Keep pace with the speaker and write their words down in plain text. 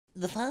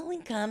The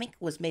following comic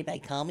was made by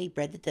Call Me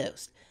Bread the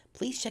Toast.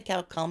 Please check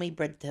out Call Me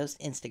Bread the Toast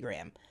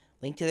Instagram.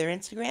 Link to their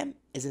Instagram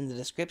is in the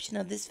description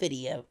of this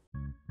video.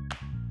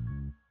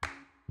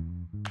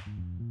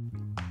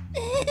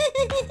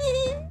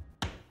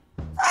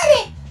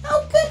 Freddy!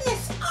 Oh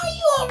goodness, are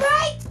you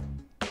alright?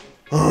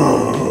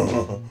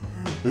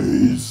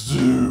 He's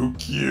too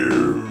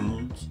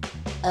cute.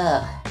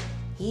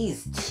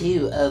 He's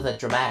too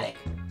overdramatic.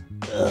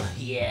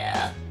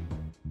 Yeah.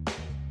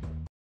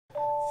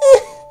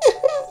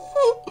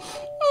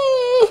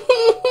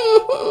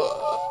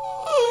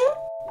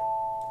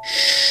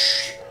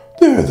 Shh.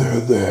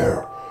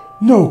 There.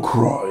 No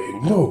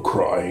crying, no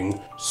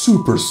crying.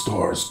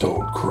 Superstars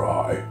don't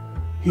cry.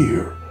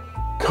 Here,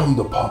 come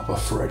to Papa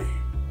Freddy.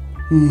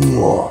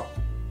 Mwah.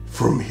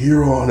 From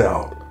here on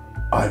out,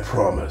 I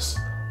promise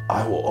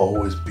I will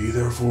always be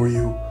there for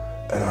you,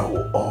 and I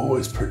will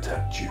always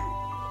protect you,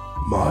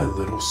 my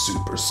little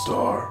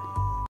superstar.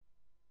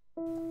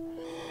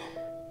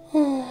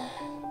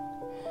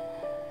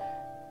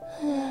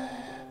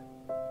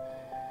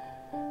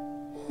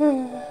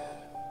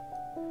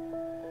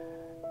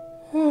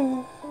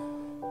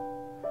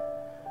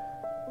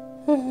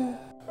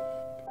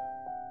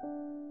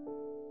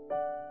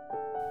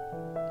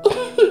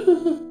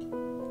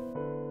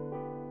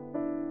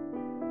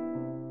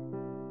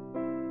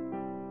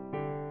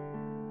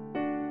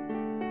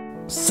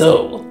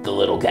 So, the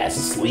little guy's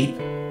asleep?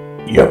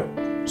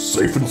 Yep,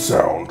 safe and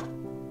sound.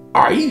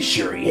 Are you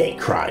sure he ain't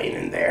crying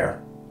in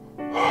there?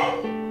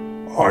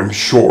 I'm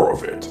sure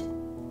of it.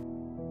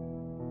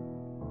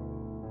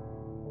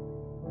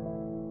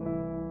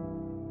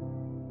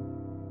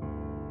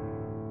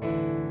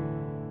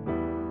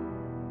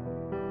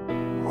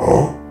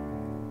 Huh?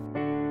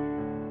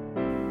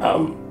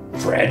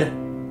 Fred?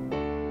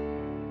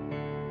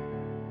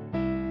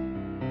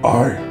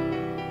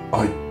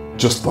 I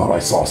just thought I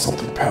saw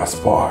something pass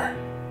by.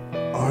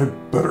 I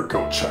better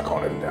go check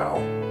on him now.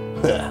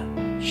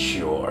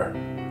 Sure.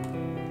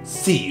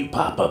 See you,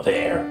 Papa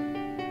Bear.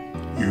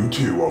 You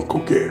too, Uncle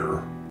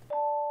Gator.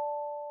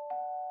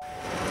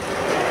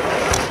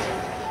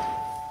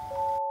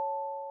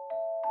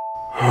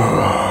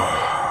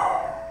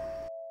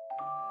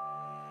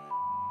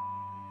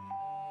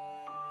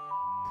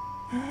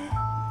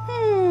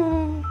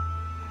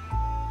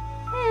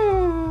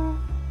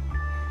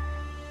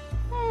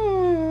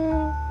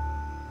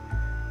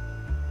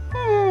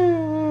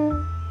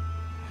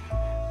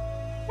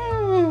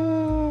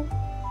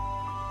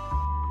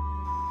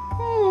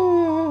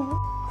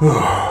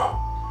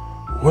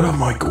 What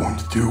am I going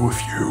to do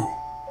with you?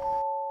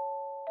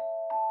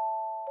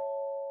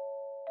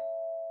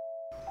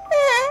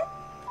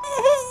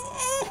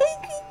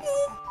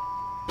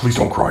 Please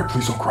don't cry,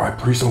 please don't cry,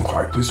 please don't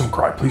cry, please don't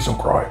cry, please don't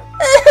cry.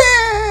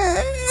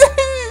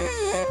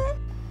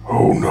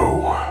 Oh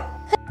no.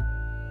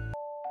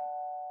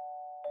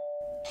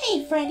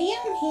 Hey Freddy,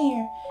 I'm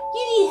here.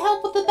 You need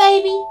help with the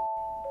baby?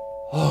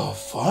 Oh,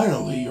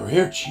 finally you're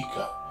here,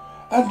 Chica.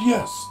 And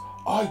yes,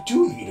 I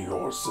do need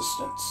your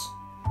assistance.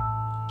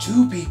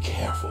 Do be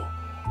careful.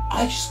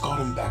 I just got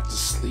him back to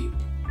sleep.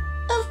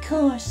 Of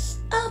course.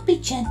 I'll be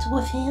gentle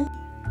with him.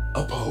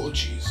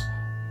 Apologies.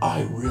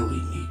 I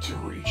really need to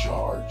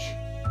recharge.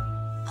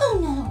 Oh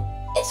no,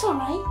 it's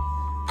alright.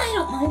 I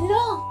don't mind at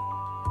all.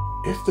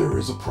 If there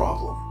is a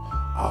problem,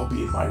 I'll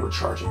be in my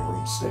recharging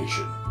room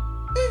station.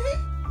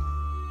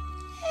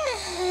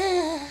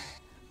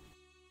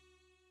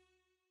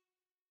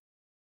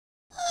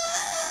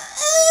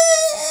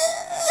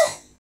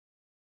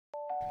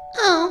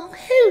 Oh,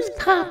 who's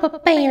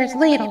Papa Bear's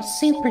little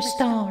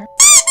superstar?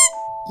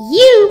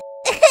 You!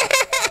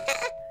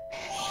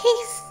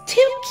 He's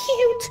too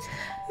cute.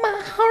 My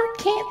heart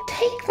can't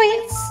take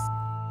this.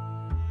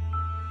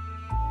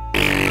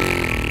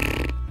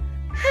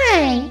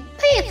 Hey,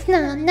 that's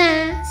not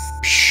nice.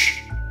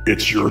 Shh!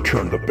 It's your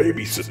turn to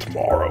babysit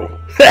tomorrow.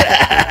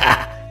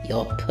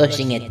 You're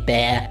pushing it,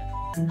 Bear.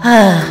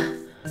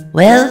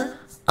 Well,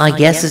 I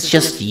guess it's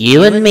just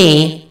you and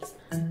me.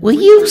 Will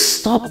you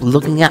stop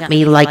looking at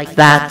me like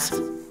that?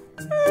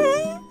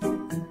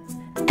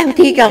 Oh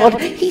dear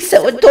God, he's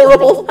so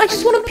adorable. I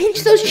just want to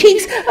pinch those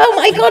cheeks. Oh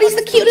my God, he's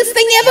the cutest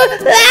thing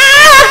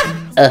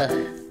ever.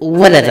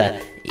 Whatever.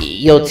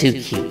 You're too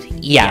cute.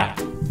 Yeah.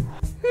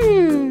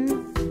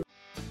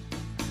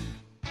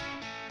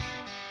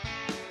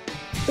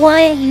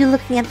 Why are you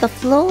looking at the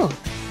floor?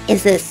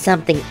 Is there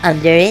something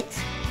under it?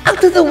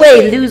 Out of the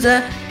way,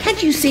 loser!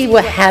 Can't you see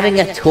we're having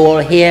a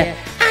tour here?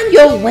 And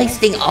you're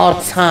wasting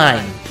our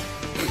time.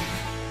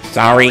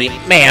 Sorry,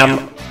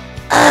 ma'am.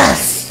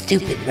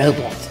 Stupid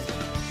robot.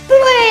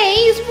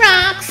 Please,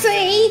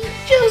 Roxy,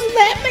 just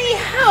let me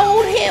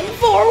hold him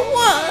for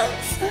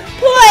once.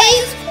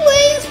 Please.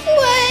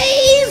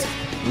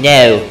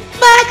 No.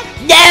 But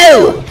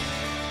no!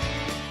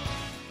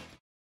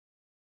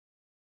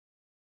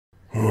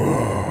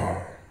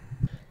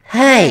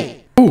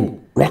 Hey! Oh,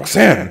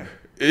 Roxanne,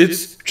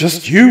 it's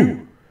just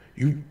you.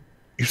 You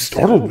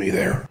startled me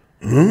there.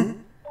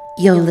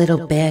 Your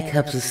little bear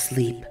cub's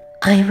asleep.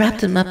 I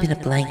wrapped him up in a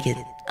blanket.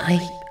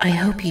 I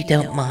hope you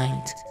don't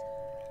mind.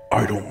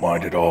 I don't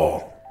mind at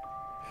all.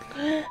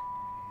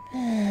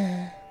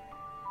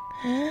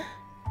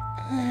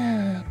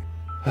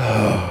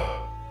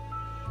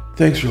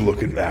 Thanks for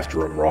looking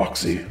after him,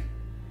 Roxy.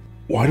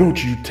 Why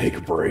don't you take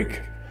a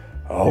break?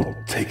 I'll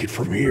take it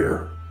from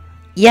here.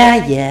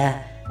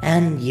 Yeah,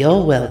 and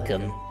you're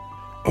welcome.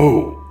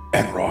 Oh,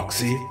 and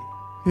Roxy?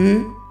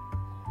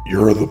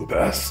 You're the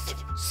best.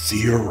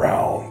 See you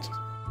around.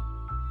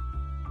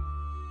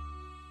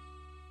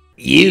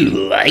 You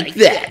like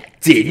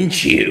that,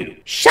 didn't you?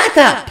 Shut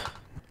up!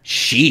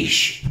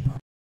 Sheesh.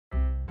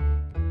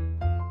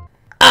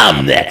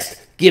 I'm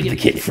next. Give the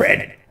kid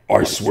Fred.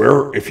 I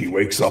swear, if he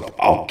wakes up,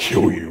 I'll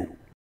kill you.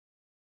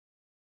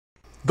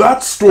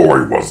 That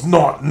story was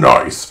not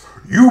nice.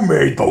 You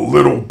made the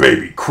little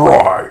baby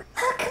cry.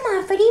 Oh, come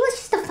on, Freddy. It was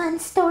just a fun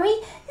story.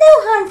 No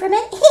harm from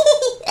it.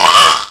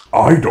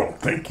 I don't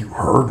think you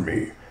heard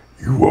me.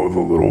 You owe the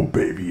little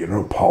baby an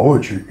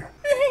apology.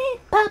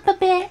 Papa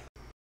Bear.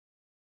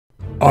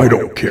 I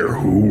don't care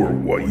who or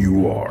what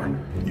you are.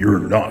 You're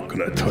not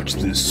gonna touch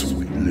this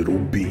sweet little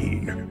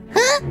bean.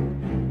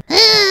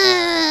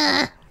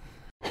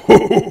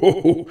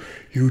 Ho,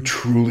 you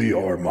truly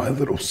are my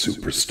little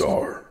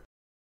superstar.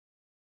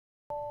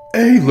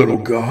 Hey, little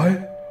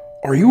guy.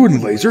 Are you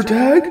in laser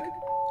tag?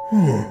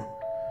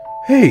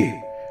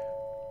 Hey,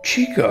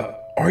 Chica,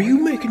 are you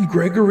making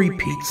Gregory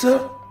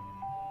pizza?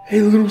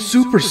 Hey, little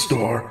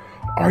superstar,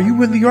 are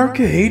you in the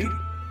arcade?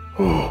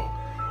 Oh,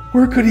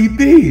 where could he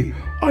be?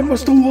 I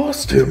must have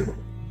lost him.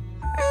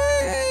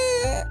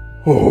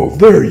 Oh,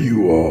 there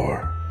you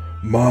are,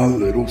 my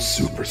little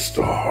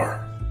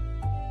superstar.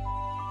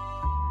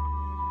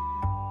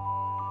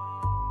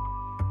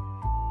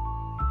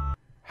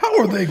 How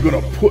are they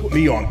gonna put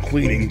me on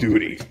cleaning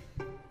duty?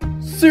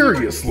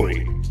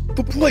 Seriously,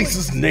 the place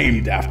is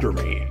named after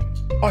me.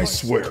 I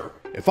swear,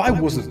 if I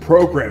wasn't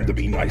programmed to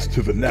be nice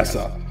to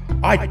Vanessa,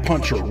 I'd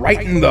punch her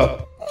right in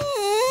the...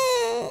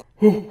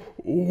 Oh,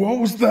 what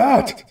was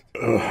that?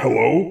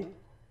 Hello?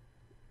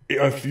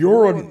 If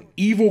you're an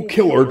evil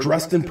killer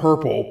dressed in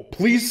purple,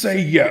 please say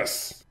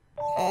yes.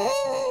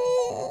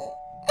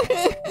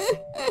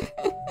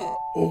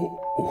 Oh,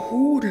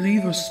 who would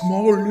leave a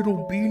small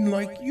little bean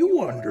like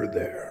you under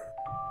there?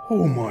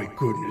 Oh my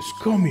goodness,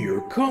 come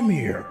here, come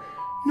here.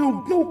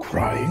 No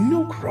crying,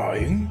 no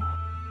crying.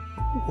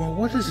 Well,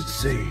 what does it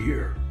say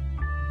here?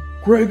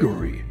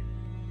 Gregory.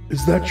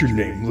 Is that your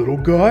name, little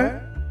guy?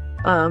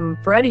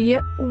 Freddy,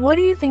 what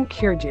do you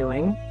think you're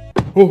doing?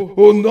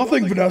 Oh,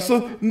 nothing,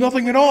 Vanessa.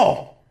 Nothing at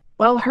all.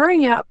 Well,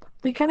 hurry up.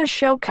 We got a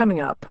show coming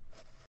up.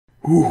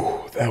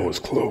 Ooh, that was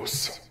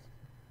close.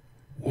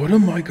 What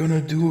am I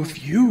gonna do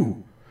with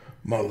you,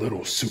 my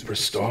little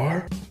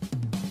superstar?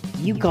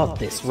 You got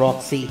this,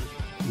 Roxy.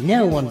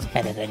 No one's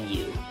better than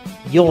you.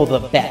 You're the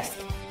best.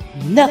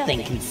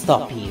 Nothing can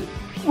stop you.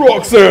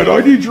 Roxanne,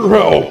 I need your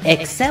help!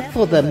 Except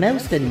for the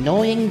most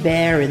annoying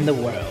bear in the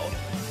world.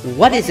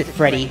 What is it,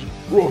 Freddy?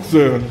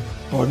 Roxanne,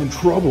 I'm in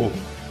trouble.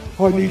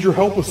 I need your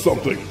help with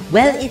something.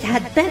 Well, it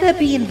had better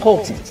be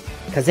important,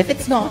 because if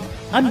it's not,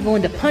 I'm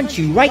going to punch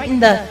you right in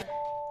the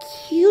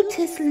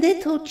cutest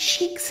little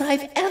cheeks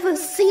I've ever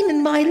seen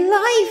in my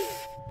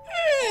life.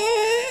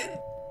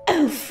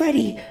 Oh,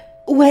 Freddy,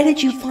 where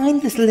did you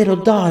find this little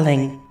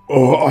darling?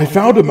 I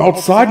found him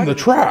outside in the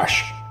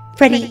trash.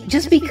 Freddy,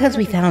 just because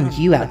we found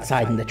you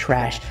outside in the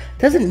trash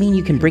doesn't mean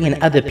you can bring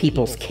in other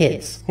people's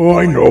kids. Oh,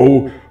 I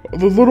know.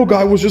 The little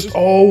guy was just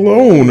all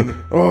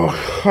alone.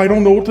 I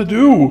don't know what to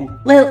do.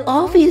 Well,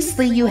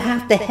 obviously you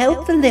have to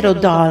help the little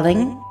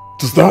darling.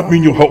 Does that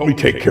mean you'll help me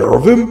take care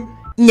of him?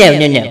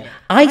 No.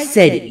 I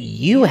said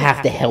you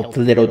have to help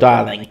the little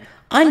darling.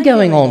 I'm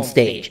going on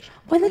stage.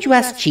 Why don't you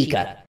ask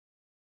Chica?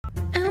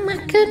 Oh my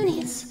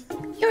goodness.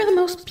 You're the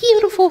most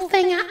beautiful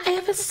thing I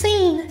ever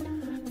seen.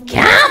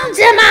 Come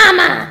to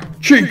Mama!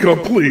 Chica,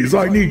 please,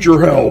 I need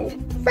your help.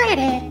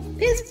 Freddy,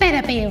 this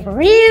better be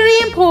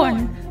really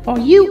important for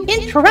you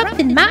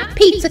interrupting my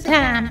pizza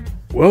time.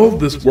 Well,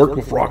 this worked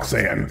with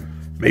Roxanne.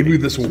 Maybe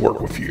this will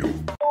work with you.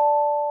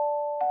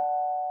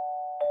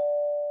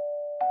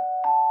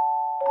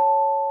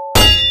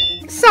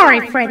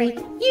 Sorry, Freddy.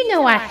 You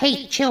know I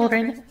hate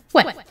children.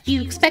 What, do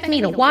you expect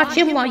me to watch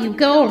him while you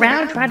go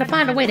around trying to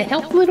find a way to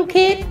help the little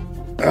kid?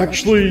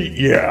 Actually,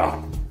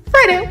 yeah.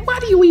 Freddy, why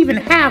do you even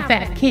have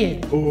that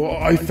kid? Oh,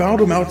 I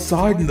found him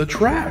outside in the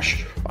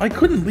trash. I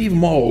couldn't leave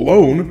him all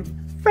alone.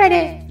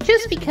 Freddy,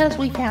 just because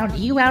we found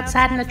you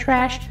outside in the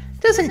trash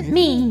doesn't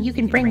mean you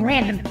can bring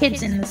random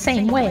kids in the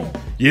same way.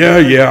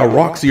 Yeah,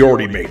 Roxy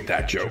already made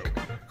that joke.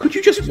 Could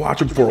you just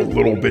watch him for a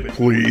little bit,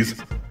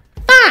 please?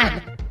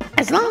 Fine,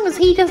 as long as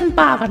he doesn't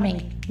bother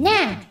me.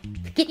 Now,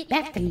 to get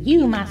back to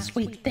you, my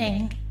sweet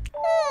thing.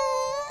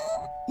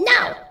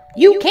 No,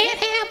 you can't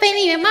have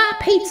any of my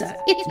pizza.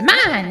 It's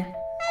mine.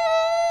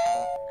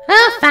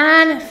 Oh,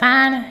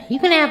 fine. You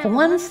can have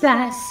one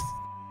slice.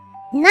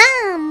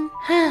 Nom.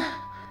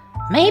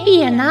 Maybe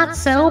you're not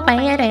so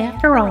bad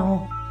after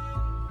all.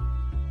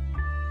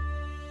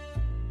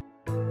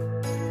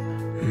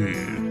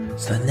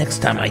 So next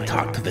time I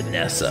talk to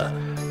Vanessa,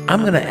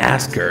 I'm gonna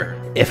ask her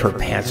if her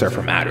pants are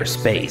from outer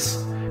space.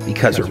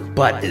 because her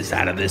butt is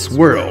out of this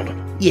world.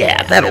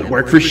 Yeah, that'll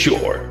work for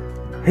sure.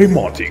 Hey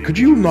Monty, could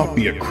you not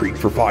be a creep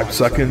for 5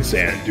 seconds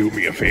and do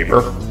me a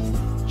favor?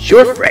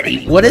 Sure,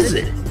 Freddy, what is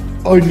it?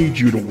 I need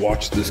you to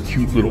watch this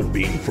cute little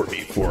bean for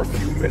me for a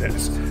few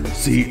minutes.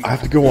 See, I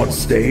have to go on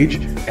stage,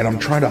 and I'm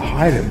trying to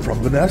hide him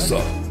from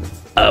Vanessa.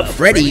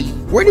 Freddy,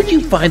 where did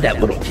you find that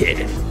little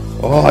kid?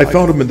 Oh, I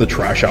found him in the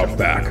trash out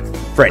back.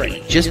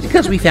 Freddy, just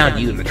because we found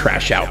you in the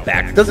trash out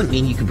back doesn't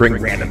mean you can bring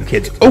random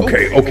kids.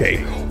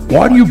 Okay.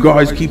 Why do you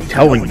guys keep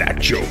telling that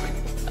joke?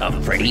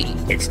 Freddy,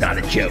 it's not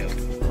a joke.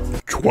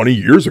 20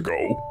 years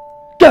ago?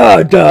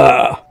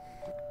 Duh.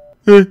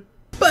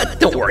 But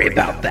don't worry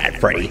about that,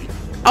 Freddy.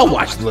 I'll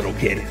watch the little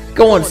kid.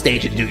 Go on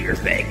stage and do your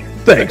thing.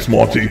 Thanks,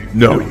 Monty.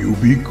 Now you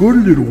be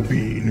good, little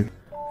bean.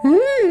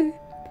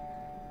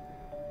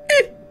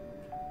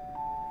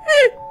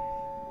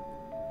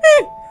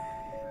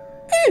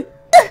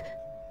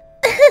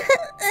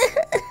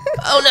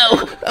 Oh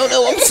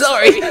no, I'm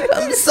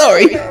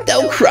sorry.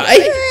 Don't cry.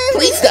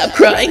 Please stop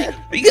crying,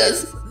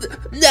 because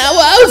now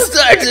I'll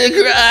start to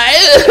cry.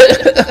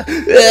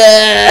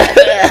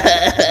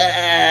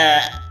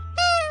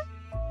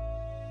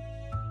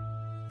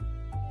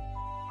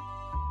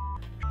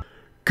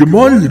 Come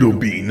on, little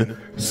bean.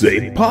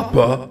 Say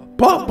Papa,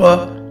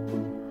 Papa.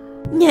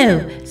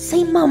 No,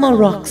 say Mama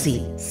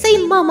Roxy.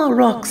 Say Mama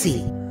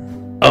Roxy.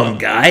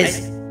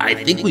 Guys, I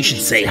think we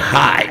should say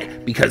hi,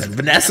 because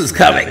Vanessa's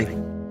coming.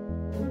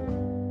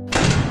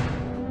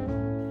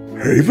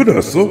 Hey,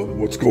 Vanessa,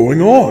 what's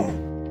going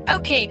on?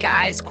 Okay,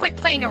 guys, quit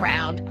playing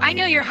around. I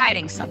know you're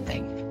hiding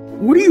something.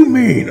 What do you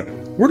mean?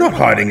 We're not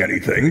hiding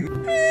anything.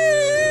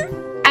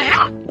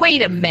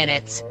 Wait a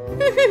minute.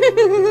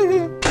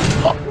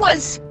 What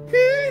was...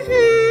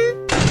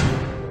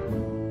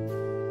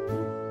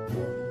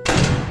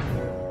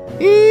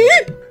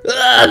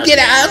 Get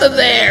out of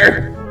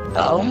there!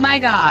 Oh my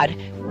god.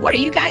 What are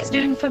you guys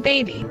doing for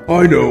Baby?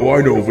 I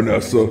know,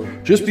 Vanessa.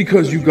 Just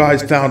because you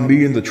guys found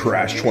me in the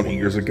trash 20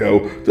 years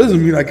ago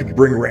doesn't mean I can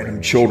bring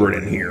random children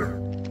in here.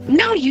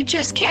 No, you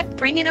just can't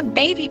bring in a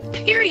baby,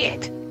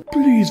 period.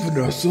 Please,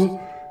 Vanessa.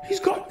 He's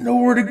got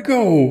nowhere to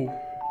go.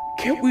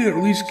 Can't we at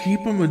least keep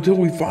him until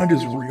we find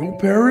his real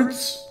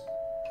parents?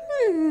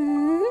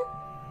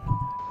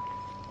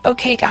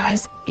 Okay,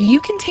 guys,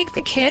 you can take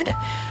the kid,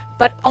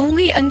 but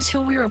only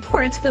until we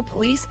report it to the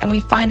police and we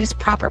find his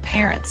proper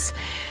parents.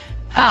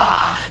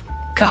 Ah,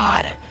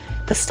 God,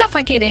 the stuff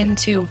I get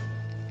into.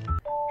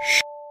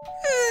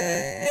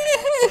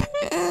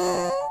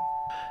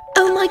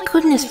 Oh my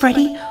goodness,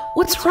 Freddy.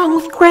 What's wrong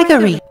with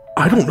Gregory?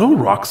 I don't know,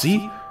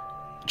 Roxy.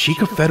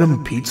 Chica fed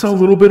him pizza a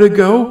little bit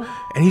ago,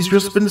 and he's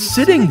just been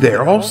sitting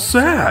there all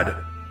sad.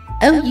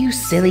 Oh, you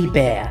silly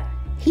bear.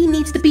 He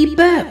needs to be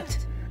burped.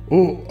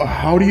 Well,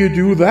 how do you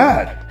do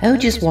that? Oh,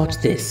 just watch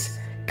this.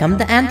 Come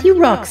to Auntie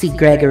Roxy,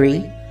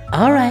 Gregory.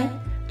 All right,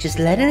 just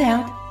let it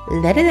out.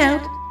 Let it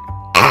out.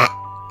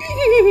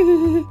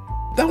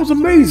 That was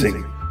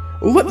amazing.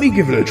 Let me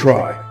give it a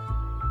try.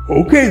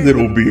 Okay,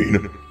 little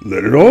bean.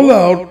 Let it all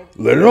out.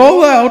 Let it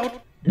all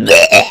out.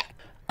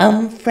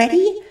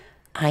 Freddy,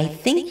 I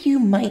think you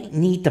might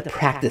need to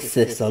practice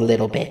this a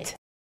little bit.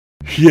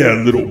 Yeah,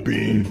 little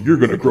bean. You're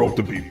gonna grow up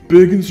to be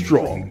big and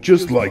strong,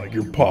 just like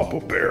your Papa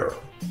Bear.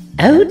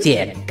 Oh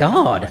dear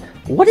God,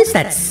 what is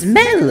that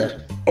smell?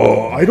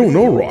 I don't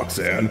know,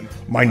 Roxanne.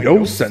 My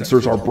nose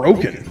sensors are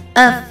broken.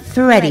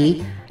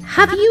 Freddy,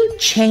 have you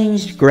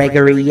changed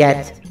Gregory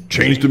yet?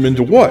 Changed him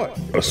into what?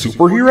 A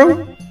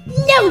superhero?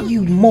 No,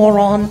 you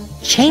moron!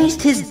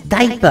 Changed his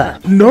diaper.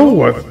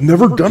 No, I've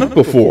never done it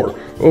before.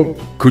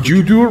 Could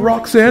you do it,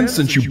 Roxanne,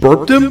 since you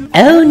burped him?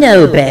 Oh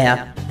no,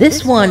 Bear.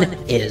 This one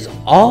is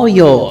all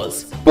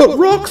yours. But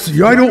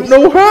Roxy, I don't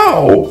know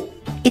how!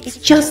 It's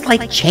just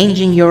like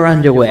changing your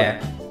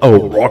underwear.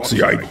 Oh,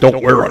 Roxy, I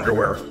don't wear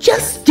underwear.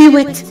 Just do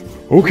it!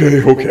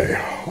 Okay,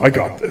 I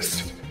got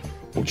this.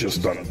 We'll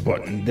just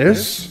unbutton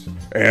this,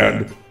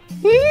 and...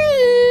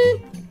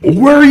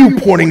 Where are you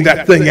pointing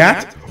that thing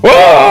at?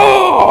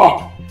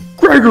 Ah!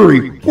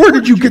 Gregory, where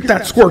did you get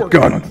that squirt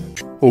gun?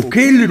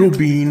 Okay, little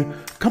bean,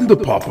 come to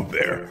Papa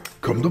Bear.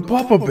 Come to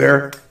Papa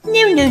Bear.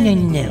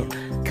 No.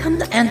 Come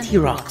to Auntie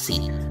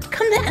Roxy.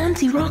 Come to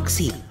Auntie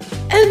Roxy.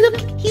 Oh, look,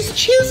 he's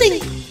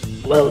choosing.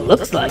 Well,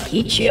 looks like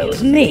he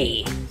chose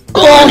me.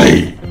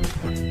 Bonnie!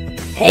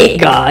 Hey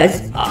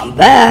guys, I'm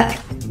back.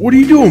 What are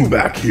you doing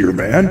back here,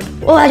 man?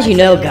 Well, as you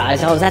know,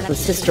 guys, I was at the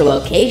sister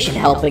location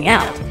helping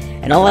out,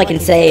 and all I can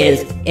say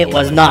is it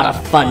was not a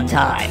fun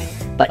time.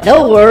 But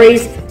no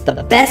worries,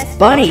 the best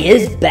bunny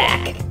is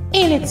back.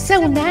 And it's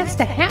so nice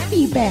to have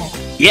you back.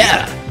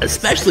 Yeah,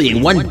 especially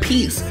in one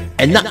piece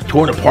and not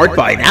torn apart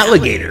by an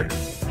alligator.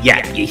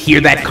 Yeah, you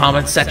hear that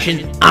comment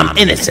section? I'm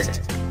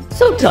innocent.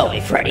 So tell me,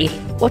 Freddy,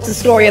 what's the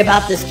story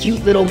about this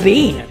cute little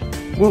bean?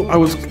 Well, I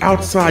was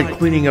outside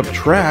cleaning up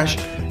trash,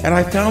 and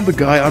I found the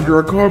guy under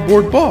a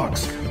cardboard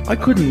box. I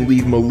couldn't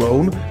leave him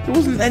alone. There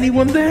wasn't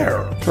anyone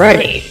there.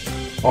 Freddy.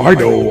 I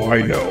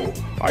know.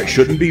 I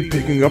shouldn't be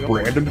picking up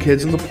random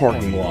kids in the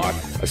parking lot,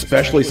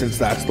 especially since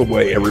that's the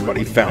way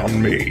everybody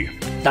found me.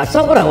 That's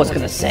not what I was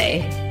gonna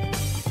say.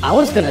 I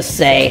was gonna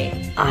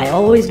say, I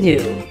always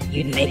knew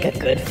you'd make a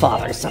good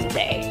father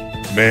someday.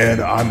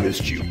 Man, I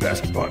missed you,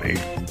 Best Bunny.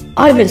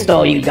 I missed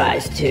all you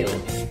guys too.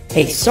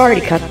 Hey, sorry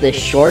to cut this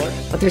short,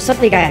 but there's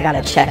something I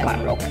gotta check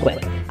on real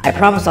quick. I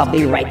promise I'll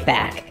be right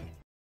back.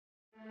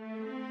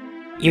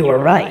 You were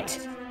right.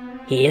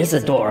 He is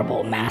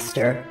adorable,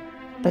 Master.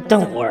 But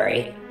don't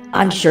worry,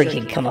 I'm sure you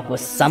can come up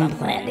with some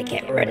plan to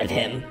get rid of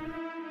him.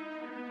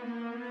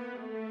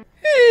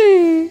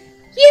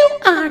 You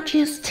are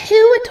just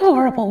too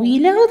adorable,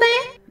 you know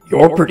that?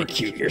 You're pretty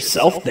cute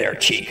yourself there,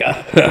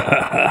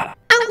 Chica.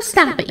 Oh,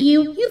 stop it,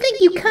 you. You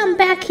think you come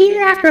back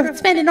here after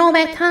spending all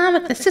that time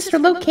at the sister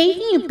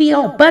location, you'd be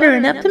all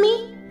buttering up to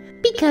me?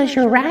 Because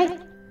you're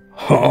right.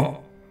 Huh?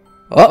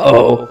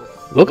 Uh-oh.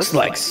 Looks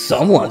like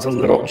someone's a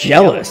little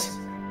jealous.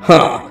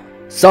 Huh.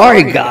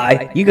 Sorry,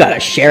 guy. You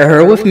gotta share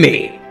her with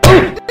me.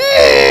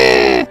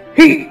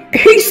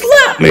 He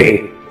slapped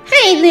me!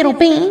 Hey, little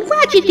bean,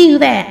 why'd you do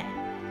that?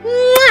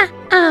 Mwah!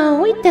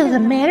 Oh, it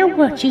doesn't matter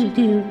what you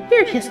do.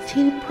 You're just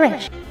too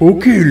precious.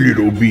 Okay,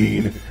 little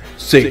bean.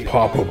 Say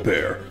Papa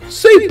Bear.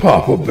 Say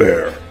Papa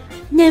Bear.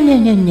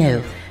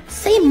 No.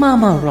 Say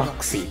Mama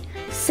Roxy.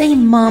 Say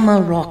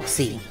Mama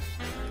Roxy.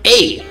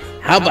 Hey,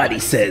 how about he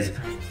says,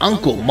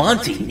 Uncle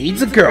Monty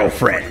needs a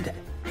girlfriend?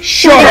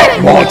 Shut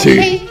up, Monty!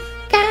 Hey,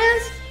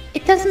 guys,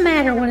 it doesn't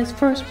matter what his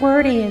first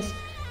word is.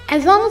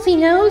 As long as he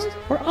knows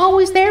we're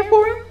always there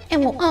for him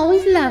and we'll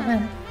always love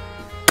him.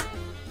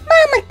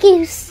 Mama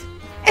Goose.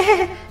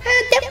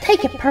 Don't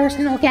take it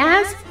personal,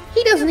 guys.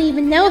 He doesn't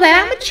even know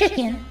that I'm a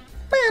chicken.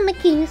 Mama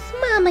Goose,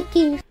 Mama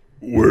Goose.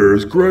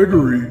 Where's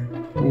Gregory?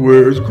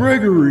 Where's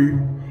Gregory?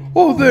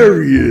 Oh,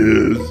 there he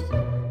is.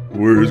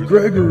 Where's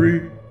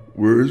Gregory?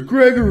 Where's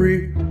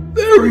Gregory?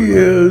 There he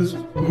is.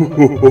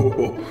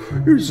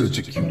 You're such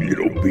a cute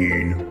little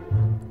bean.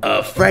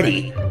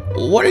 Freddy,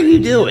 what are you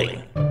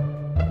doing?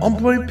 I'm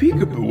playing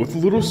peekaboo with a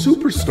little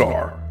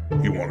superstar.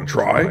 You want to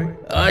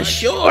try?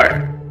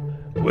 Sure.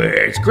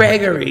 Where's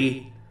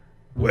Gregory?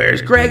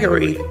 Where's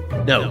Gregory?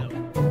 No.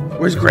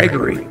 Where's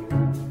Gregory?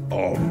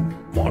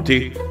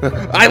 Monty?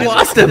 I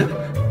lost him!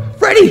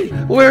 Freddy!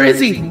 Where is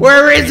he?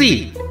 Where is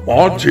he?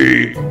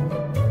 Monty!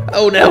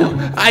 Oh no!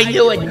 I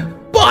knew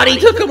it! Bonnie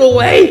took him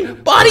away!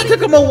 Bonnie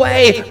took him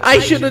away! I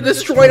should have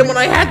destroyed him when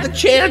I had the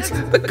chance!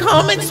 The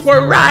comments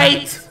were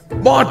right!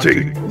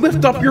 Monty,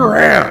 lift up your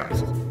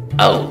hands!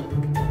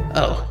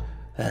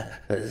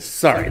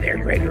 Sorry there,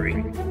 Gregory.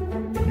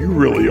 You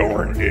really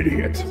are an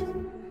idiot.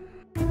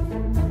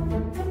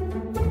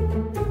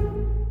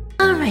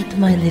 Alright,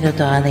 my little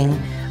darling.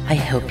 I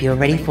hope you're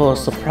ready for a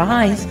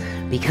surprise,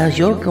 because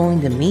you're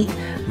going to meet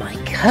my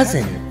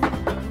cousin.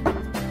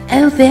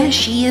 Oh, there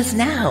she is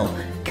now.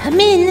 Come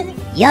in.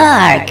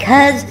 Yar,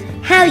 cuz,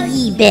 how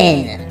ye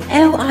been?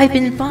 Oh, I've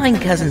been fine,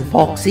 Cousin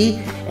Foxy.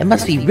 It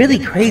must be really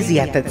crazy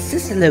at that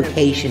sister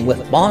location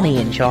with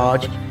Bonnie in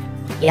charge.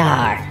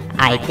 Yar,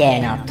 I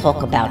dare not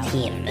talk about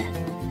him.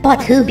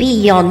 But who be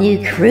your new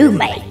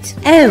crewmate?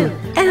 Oh,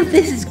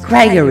 this is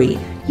Gregory.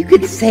 You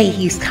could say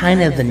he's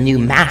kind of the new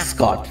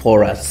mascot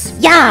for us.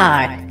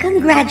 Yar!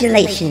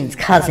 Congratulations,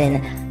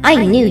 cousin. I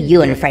knew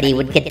you and Freddy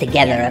would get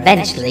together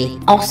eventually.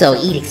 Also,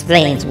 it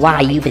explains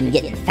why you've been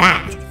getting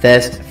fat.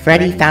 First,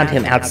 Freddy found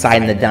him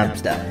outside in the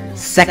dumpster.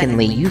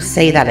 Secondly, you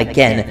say that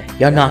again,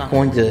 you're not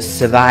going to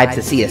survive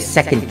to see a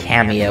second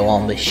cameo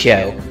on the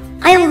show.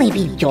 I only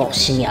be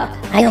joshing ya.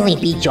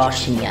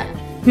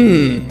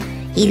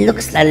 He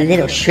looks a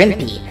little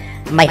shrimpy.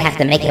 Might have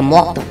to make him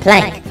walk the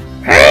plank.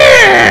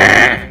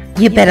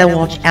 You better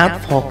watch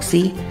out,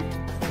 Foxy.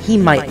 He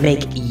might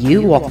make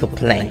you walk the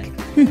plank.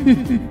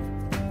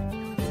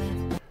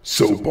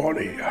 So,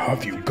 Bonnie,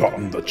 have you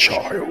gotten the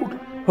child?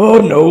 Oh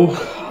no,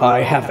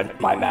 I haven't,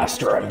 my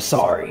master, I'm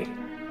sorry.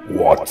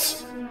 What?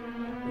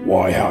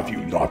 Why have you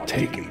not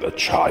taken the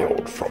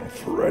child from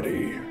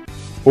Freddy?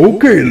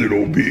 Okay,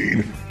 little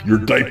bean, your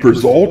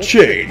diaper's all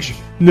changed.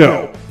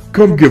 Now,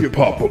 come give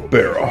Papa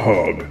Bear a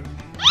hug.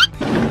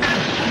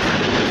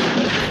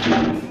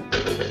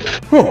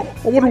 Huh,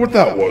 I wonder what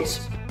that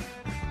was.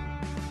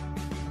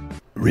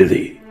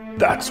 Really?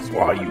 That's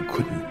why you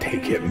couldn't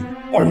take him?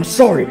 I'm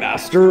sorry,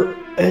 master.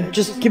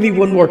 Just give me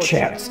one more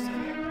chance.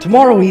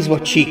 Tomorrow he's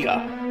with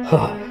Chica.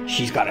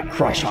 She's got a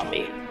crush on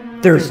me.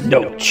 There's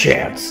no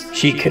chance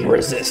she can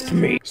resist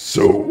me.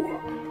 So,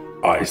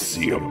 I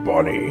see a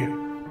bunny,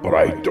 but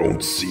I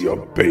don't see a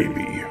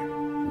baby.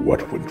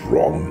 What went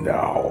wrong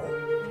now?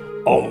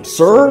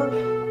 Sir?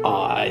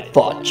 I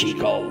thought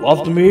Chica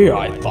loved me,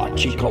 I thought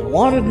Chica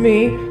wanted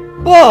me,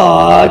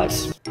 but...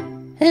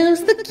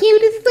 Who's the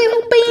cutest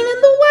little bean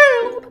in the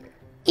world?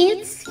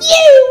 It's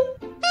you!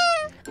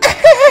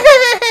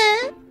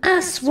 I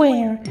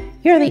swear,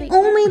 you're the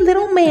only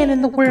little man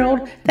in the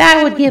world that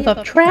I would give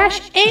up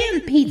trash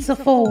and pizza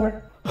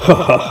for.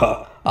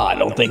 I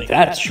don't think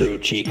that's true,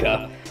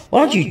 Chica.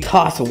 Why don't you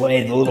toss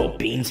away the little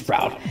bean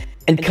sprout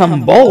and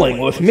come bowling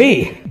with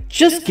me?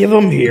 Just give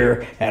him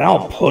here and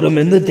I'll put him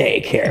in the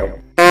daycare.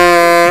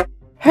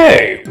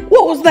 Hey,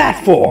 what was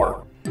that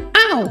for?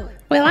 Oh,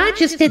 well, I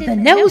just did the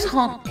nose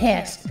honk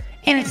test,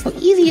 and it's the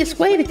easiest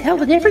way to tell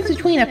the difference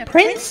between a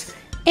prince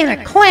and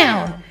a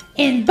clown.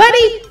 And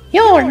buddy,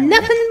 you're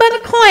nothing but a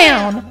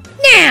clown.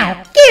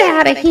 Now, get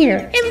out of here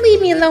and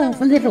leave me alone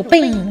for little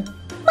Bean.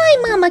 My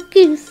mama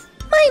goose,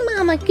 my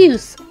mama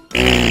goose.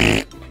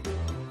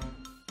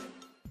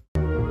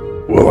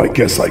 Well, I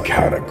guess I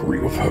can't agree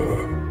with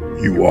her.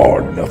 You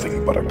are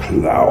nothing but a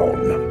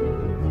clown.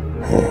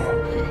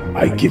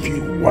 I give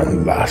you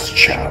one last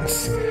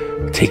chance.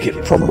 Take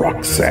it from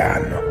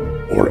Roxanne,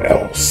 or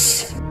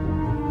else.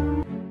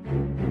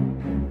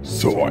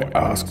 So I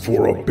ask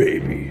for a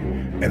baby,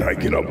 and I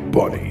get a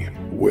bunny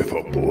with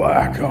a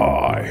black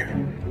eye.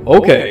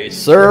 Okay,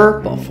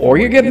 sir, before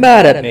you get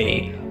mad at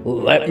me,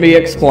 let me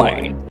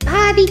explain.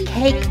 Patty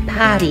cake,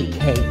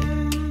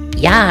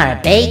 you're a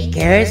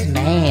baker's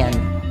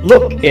man.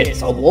 Look,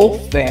 it's a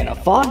wolf and a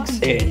fox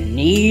in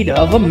need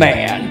of a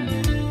man.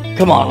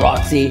 Come on,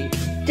 Roxy,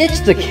 ditch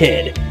the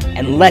kid,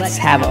 and let's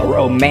have a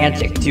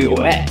romantic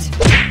duet.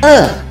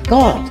 Ugh,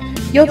 God,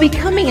 you're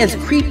becoming as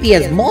creepy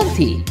as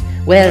Monty.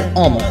 Well,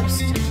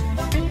 almost.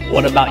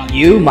 What about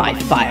you, my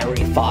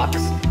fiery fox?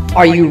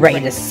 Are you ready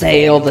to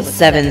sail the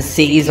 7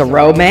 seas of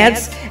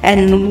romance?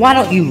 And why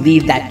don't you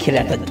leave that kid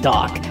at the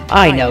dock?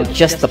 I know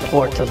just the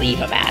port to leave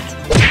him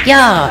at.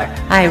 Yar,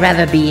 I'd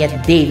rather be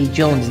at Davy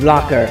Jones'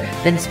 locker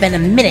than spend a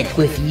minute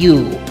with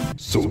you.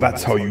 So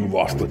that's how you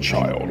lost a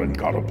child and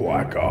got a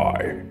black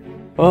eye.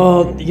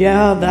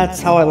 Yeah, that's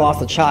how I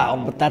lost a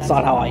child, but that's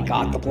not how I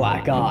got the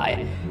black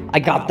eye. I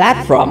got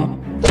that from...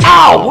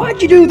 Ow!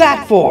 Why'd you do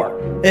that for?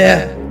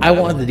 I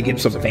wanted to give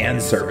some fan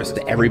service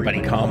to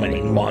everybody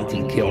commenting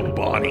Monty killed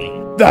Bonnie.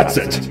 That's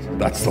it.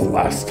 That's the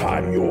last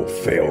time you'll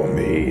fail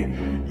me.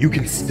 You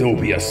can still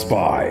be a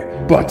spy,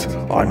 but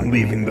I'm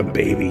leaving the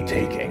baby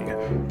taking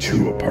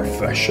to a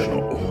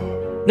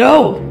professional.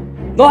 No,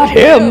 not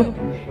him.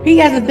 He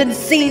hasn't been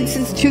seen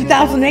since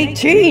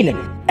 2018,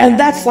 and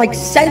that's like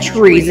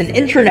centuries in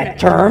internet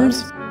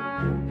terms.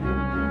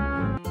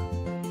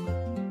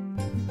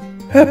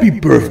 Happy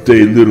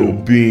birthday, little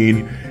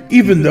bean.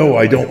 Even though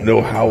I don't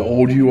know how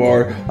old you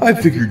are, I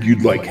figured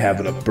you'd like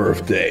having a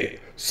birthday.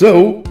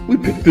 So, we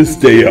picked this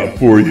day up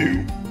for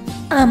you.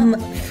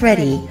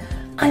 Freddy,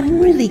 I'm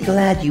really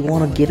glad you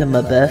want to give him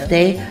a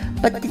birthday,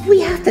 but did we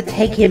have to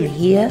take him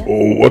here?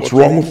 Oh, what's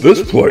wrong with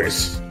this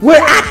place?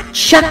 We're at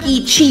Chuck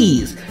E.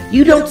 Cheese.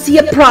 You don't see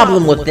a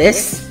problem with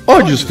this?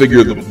 I just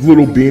figured the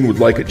little bean would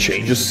like a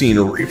change of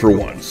scenery for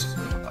once.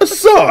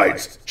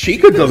 Besides,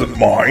 Chica doesn't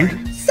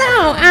mind. So,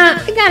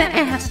 I gotta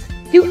ask,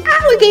 do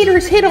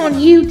alligators hit on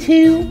you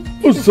too?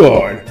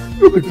 Besides,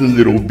 look at the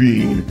little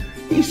bean.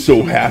 He's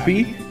so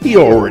happy, he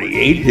already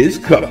ate his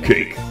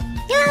cupcake.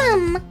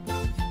 Yum!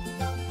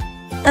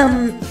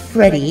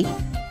 Freddy,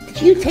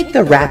 did you take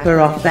the wrapper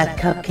off that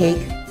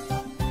cupcake?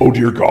 Oh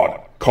dear God,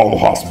 call the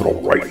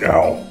hospital right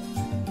now.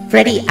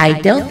 Freddy, I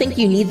don't think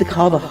you need to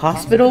call the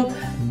hospital,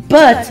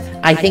 but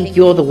I think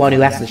you're the one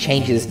who has to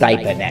change his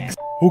diaper next.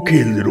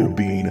 Okay, little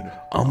bean,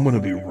 I'm gonna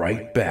be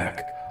right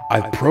back.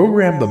 I've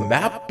programmed the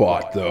map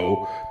bot,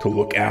 though, to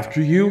look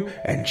after you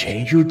and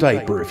change your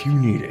diaper if you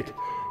need it.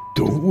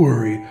 Don't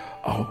worry,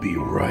 I'll be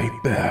right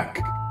back.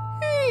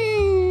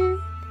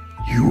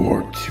 You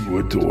are too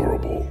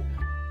adorable.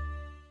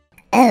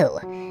 Oh,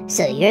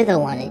 so you're the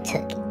one who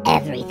took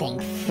everything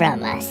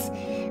from us.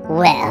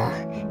 Well,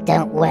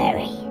 don't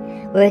worry.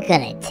 We're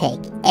gonna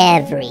take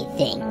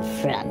everything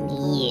from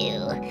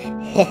you.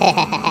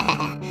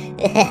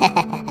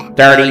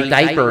 Dirty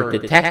diaper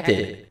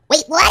detected.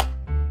 Wait, what?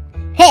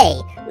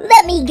 Hey,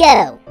 let me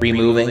go!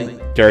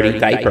 Removing dirty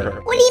diaper.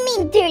 What do you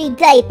mean, dirty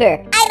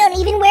diaper? I don't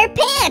even wear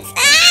pants!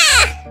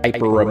 Ah!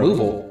 Diaper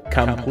removal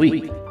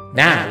complete.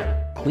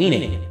 Now,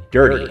 cleaning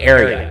dirty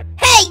area.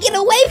 Hey, get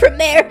away from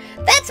there!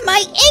 That's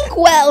my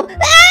inkwell!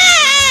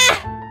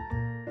 Ah!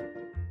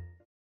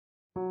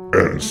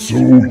 And so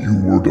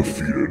you were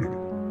defeated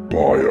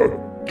by a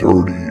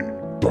dirty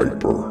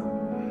diaper.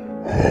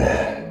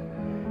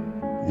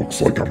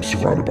 Looks like I'm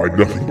surrounded by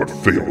nothing but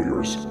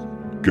failures.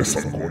 Guess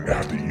I'm going to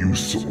have to use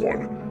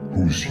someone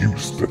who's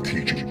used to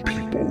teaching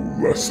people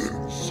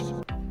lessons.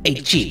 Hey,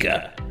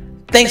 Chica.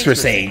 Thanks for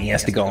saying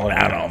yes to going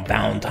out on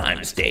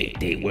Valentine's Day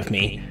date with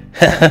me.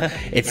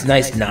 It's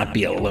nice to not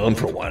be alone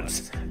for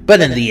once. But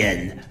in the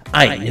end,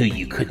 I knew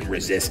you couldn't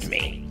resist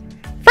me.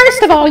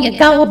 First of all, you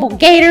gullible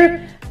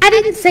gator, I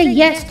didn't say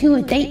yes to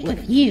a date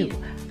with you.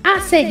 I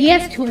said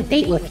yes to a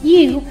date with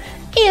you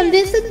and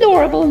this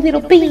adorable little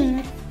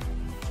bean.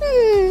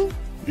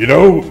 You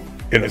know,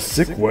 in a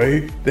sick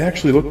way, they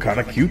actually look kind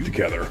of cute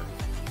together.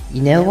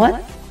 You know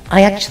what?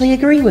 I actually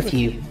agree with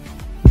you.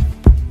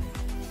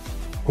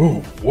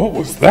 Oh, what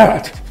was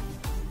that?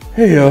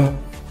 Hey,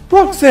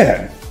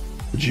 Roxanne,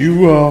 would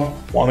you,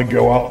 want to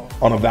go out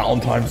on a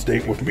Valentine's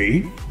date with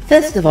me?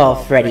 First of all,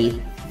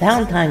 Freddy,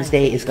 Valentine's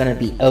Day is going to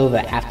be over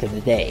after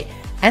the day.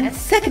 And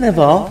second of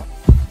all,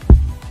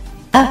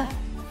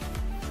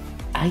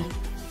 I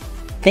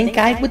think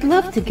I would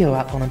love to go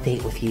out on a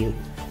date with you.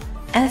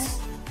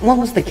 As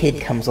long as the kid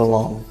comes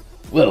along.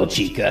 Well,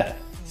 Chica,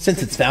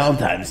 since it's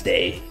Valentine's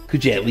Day,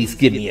 could you at least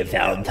give me a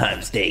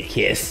Valentine's Day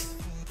kiss?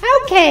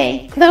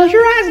 Okay, close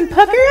your eyes and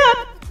pucker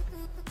up.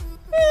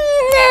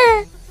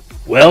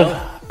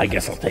 Well, I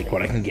guess I'll take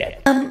what I can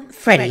get.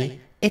 Freddy,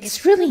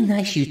 it's really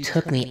nice you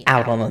took me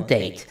out on a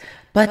date,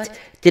 but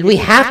did we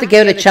have to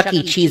go to Chuck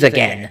E. Cheese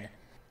again?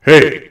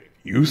 Hey,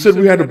 you said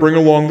we had to bring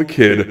along the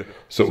kid,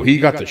 so he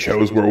got to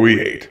shows where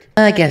we ate.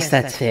 I guess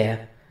that's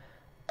fair.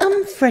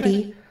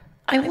 Freddy,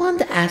 I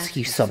wanted to ask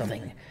you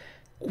something.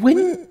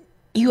 When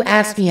you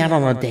asked me out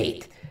on a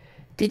date,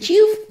 did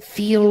you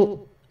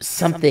feel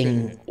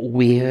something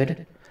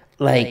weird?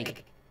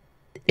 Like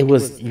it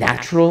was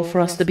natural for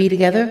us to be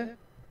together?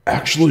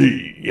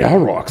 Actually, yeah,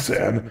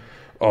 Roxanne.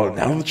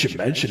 Now that you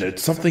mention it,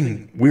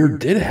 something weird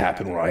did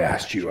happen when I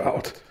asked you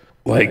out.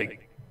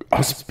 Like,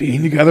 us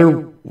being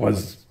together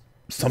was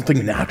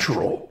something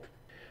natural.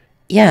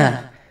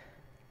 Yeah,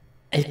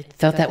 it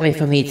felt that way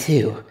for me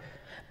too.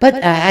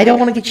 But I don't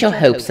want to get your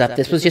hopes up.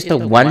 This was just a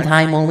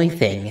one-time only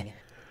thing.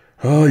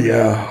 Oh,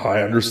 yeah,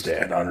 I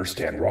understand,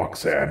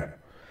 Roxanne.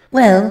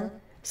 Well,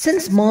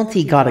 since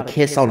Monty got a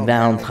kiss on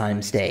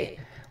Valentine's Day,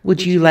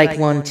 would you like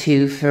one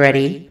too,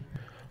 Freddy?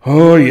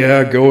 Oh,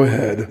 yeah, go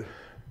ahead.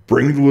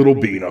 Bring the little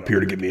bean up here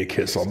to give me a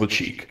kiss on the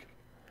cheek.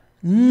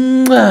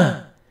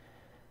 Mwah!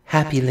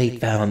 Happy late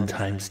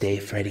Valentine's Day,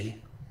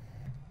 Freddy.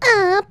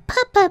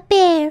 Papa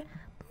Bear,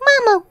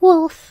 Mama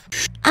Wolf.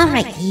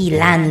 Alright, ye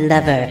land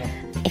lover.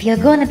 If you're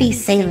gonna be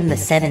sailing the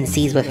seven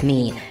seas with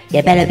me,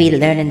 you better be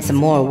learning some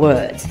more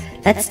words.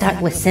 Let's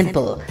start with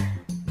simple.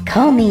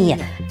 Call me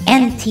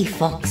Auntie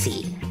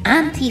Foxy.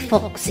 Auntie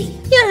Foxy.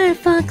 Yar,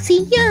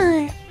 Foxy,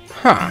 yar.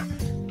 Huh.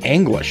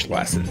 English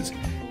lessons.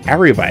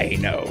 Everybody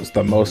knows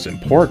the most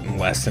important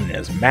lesson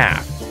is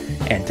math,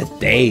 and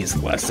today's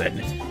lesson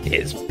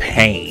is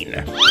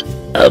pain.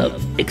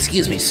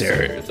 Excuse me,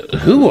 sir.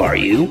 Who are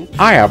you?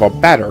 I have a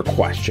better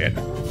question.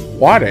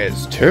 What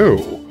is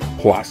 2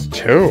 plus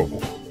 2?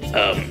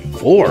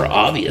 4,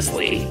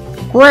 obviously.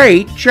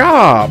 Great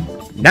job!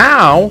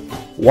 Now,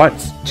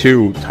 what's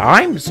 2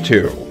 times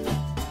 2?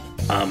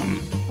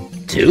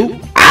 2?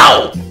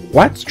 Ow!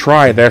 Let's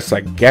try this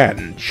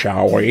again,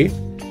 shall we?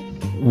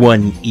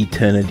 1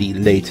 eternity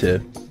later.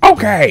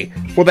 Okay,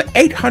 for the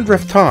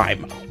 800th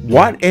time,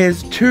 what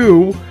is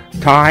 2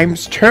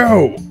 times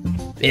 2?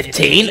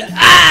 15?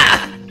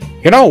 Ah!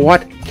 You know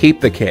what?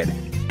 Keep the kid.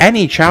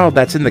 Any child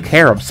that's in the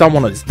care of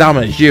someone as dumb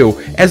as you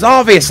is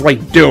obviously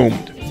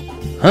doomed.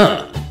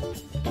 Huh.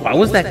 Why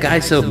was that guy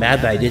so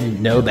mad that I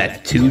didn't know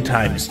that 2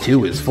 times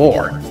 2 is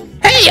 4?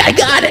 Hey, I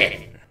got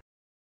it!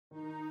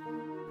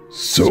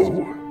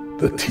 So,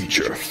 the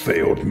teacher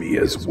failed me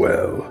as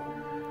well.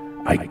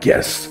 I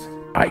guess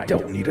I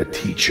don't need a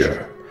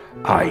teacher.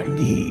 I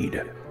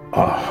need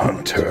a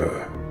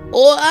hunter.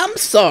 Oh, I'm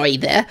sorry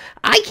there.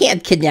 I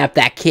can't kidnap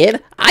that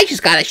kid. I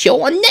just got a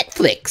show on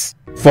Netflix.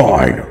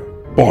 Fine,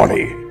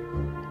 Bonnie.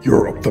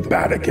 You're up the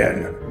bat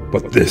again,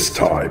 but this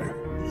time,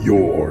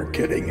 you're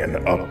getting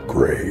an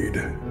upgrade.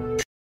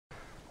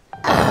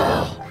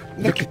 Oh,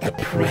 look at the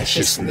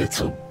precious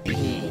little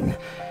bean.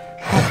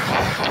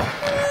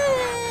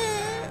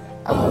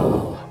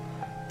 Oh,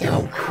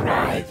 don't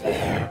cry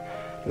there,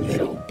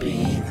 little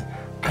bean.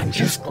 I'm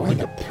just going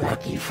to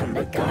pluck you from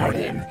the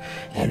garden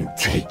and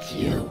take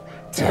you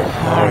to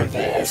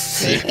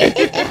harvest.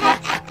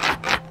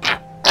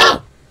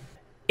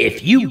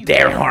 If you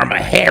dare harm a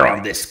hair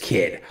on this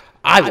kid,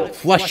 I will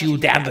flush you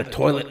down the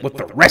toilet with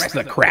the rest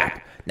of the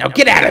crap. Now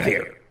get out of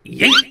here.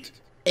 Yeet!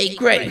 Hey,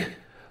 Greg,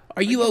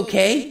 are you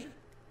okay?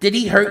 Did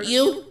he hurt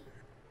you?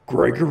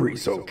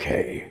 Gregory's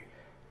okay,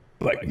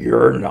 but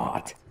you're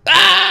not.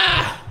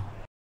 Ah!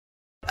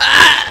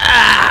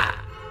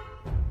 Ah!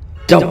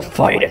 Don't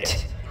fight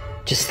it.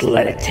 Just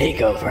let it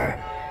take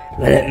over.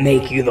 Let it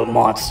make you the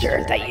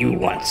monster that you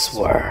once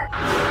were.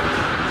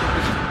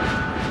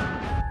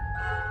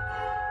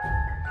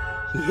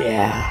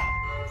 Yeah,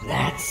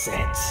 that's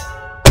it.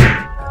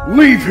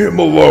 Leave him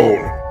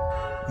alone!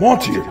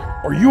 Monty,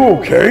 are you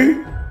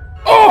okay?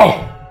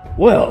 Oh!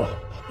 Well,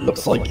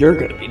 looks like you're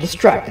gonna be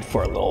distracted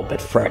for a little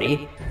bit,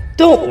 Freddy.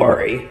 Don't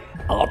worry,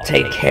 I'll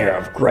take care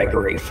of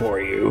Gregory for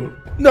you.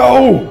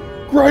 No!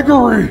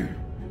 Gregory!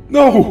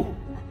 No!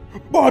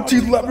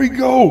 Monty, let me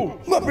go!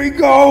 Let me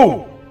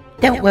go!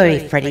 Don't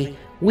worry, Freddy.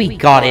 We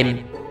got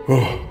him.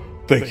 Oh,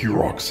 thank you,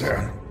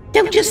 Roxanne.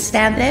 Don't just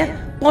stand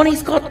there.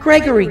 Bonnie's got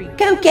Gregory.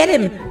 Go get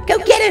him. Go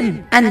get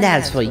him. And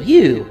as for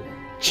you,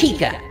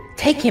 Chica,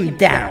 take him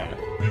down.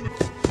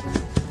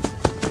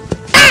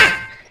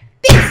 Ah!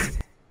 This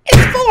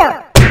is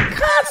for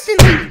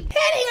constantly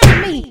hitting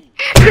on me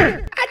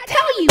after I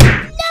tell you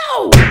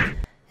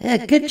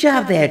no. Good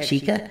job there,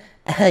 Chica.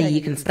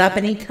 You can stop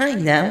any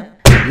time now.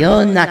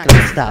 You're not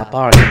gonna stop,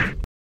 are you?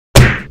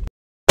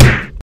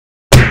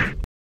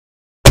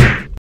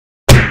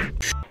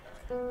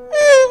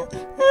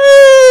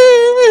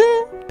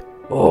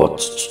 Oh,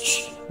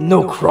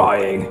 no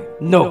crying.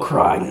 No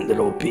crying,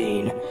 little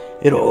bean.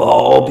 It'll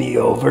all be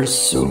over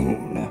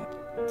soon.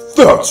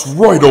 That's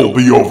right, it'll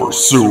be over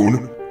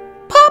soon.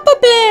 Papa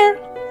Bear!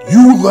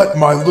 You let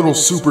my little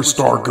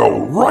superstar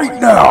go right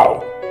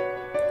now!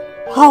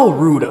 How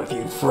rude of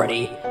you,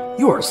 Freddy.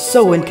 You are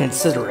so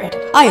inconsiderate.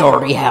 I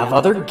already have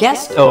other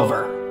guests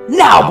over.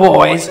 Now,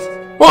 boys!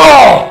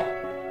 Ah!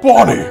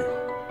 Bonnie!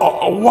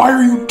 Why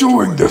are you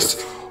doing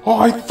this?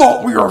 I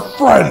thought we were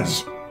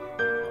friends.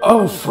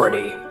 Oh,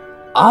 Freddy,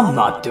 I'm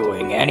not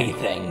doing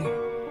anything.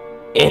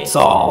 It's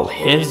all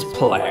his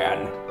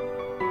plan.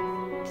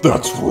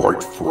 That's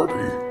right,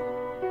 Freddy.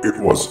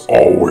 It was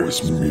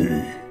always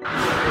me.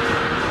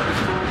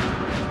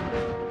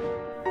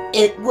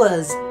 It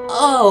was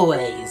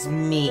always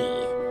me.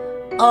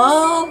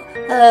 All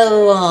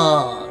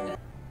along.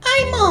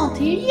 Hey,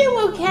 Monty, you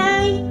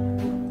okay?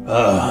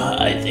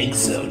 I think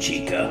so,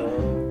 Chica.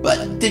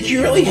 But did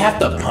you really have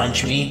to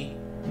punch me?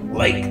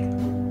 Like,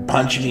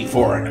 punch me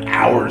for an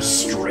hour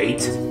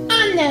straight?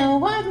 I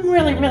know, I'm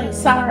really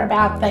sorry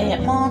about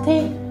that,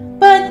 Monty.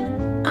 But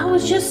I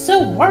was just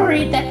so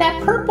worried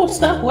that purple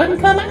stuff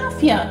wouldn't come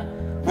off you.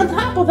 On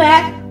top of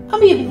that,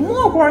 I'm even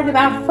more worried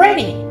about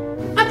Freddy.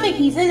 I think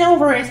he's in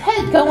over his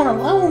head going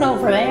alone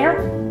over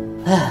there.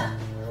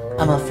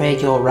 I'm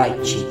afraid you're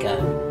right, Chica.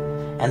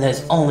 And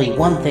there's only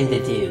one thing to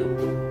do.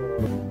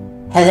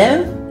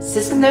 Hello?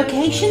 System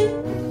location?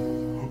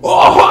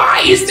 Oh,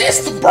 hi! Is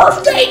this the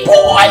birthday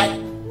boy?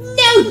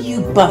 No,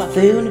 you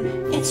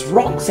buffoon! It's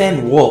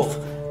Roxanne Wolf.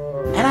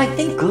 And I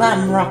think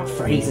Glamrock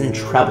Freddy's in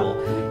trouble.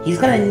 He's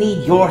gonna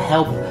need your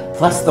help,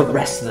 plus the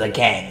rest of the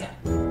gang.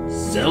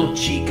 So,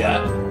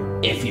 Chica,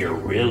 if you're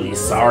really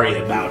sorry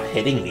about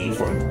hitting me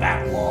for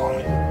that long,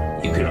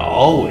 you can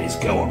always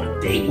go on a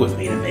date with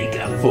me to make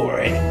up for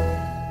it.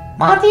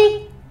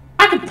 Monty,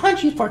 I could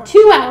punch you for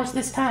 2 hours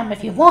this time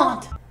if you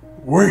want.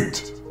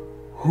 Wait,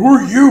 who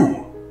are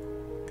you?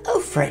 Oh,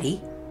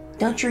 Freddy,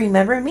 don't you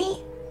remember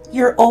me?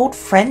 Your old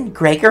friend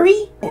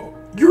Gregory?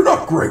 You're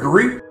not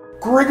Gregory.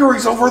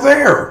 Gregory's over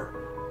there.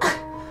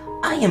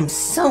 I am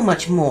so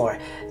much more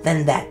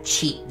than that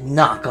cheap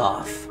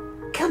knockoff.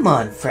 Come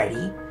on,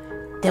 Freddy.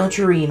 Don't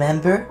you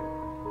remember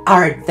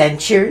our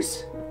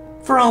adventures?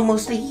 For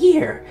almost a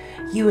year,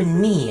 you and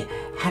me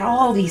had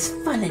all these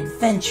fun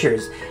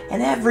adventures,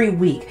 and every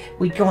week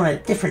we'd go on a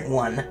different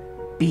one,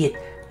 be it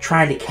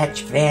trying to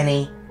catch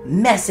Vanny,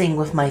 messing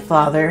with my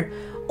father,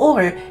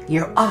 or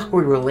your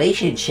awkward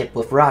relationship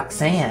with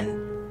Roxanne.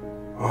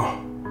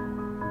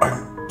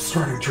 I'm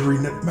starting to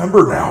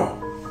remember now.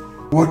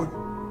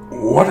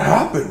 What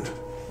happened?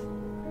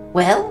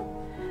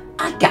 Well,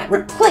 I got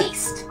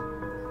replaced.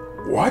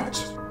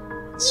 What?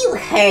 You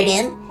heard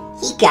him.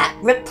 He got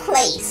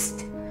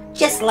replaced.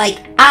 Just like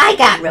I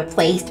got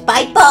replaced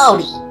by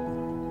Baldy.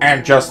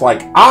 And just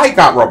like I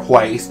got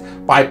replaced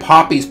by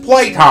Poppy's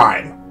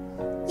Playtime.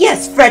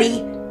 Yes,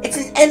 Freddy, it's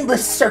an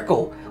endless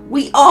circle.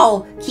 We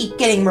all keep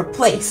getting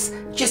replaced,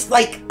 just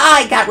like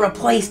I got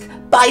replaced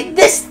by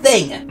this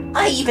thing.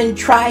 I even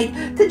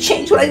tried to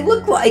change what I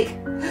look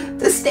like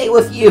to stay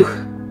with you.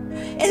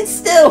 And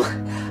still,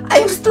 I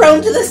was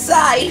thrown to the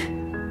side.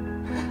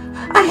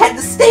 I had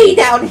to stay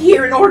down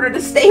here in order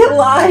to stay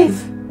alive.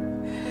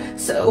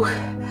 So,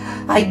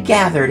 I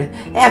gathered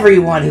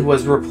everyone who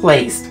was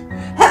replaced.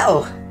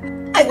 Hell,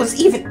 I was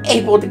even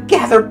able to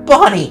gather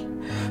Bonnie,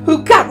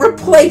 who got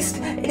replaced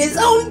in his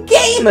own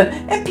game,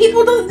 and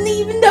people don't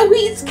even know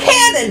he's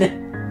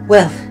canon.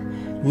 Well,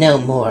 no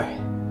more.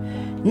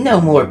 No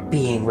more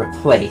being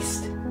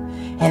replaced.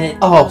 And it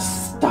all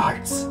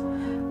starts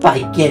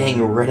by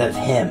getting rid of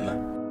him.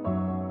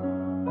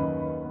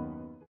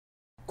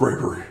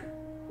 Gregory,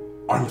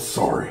 I'm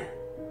sorry.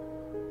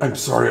 I'm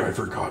sorry I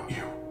forgot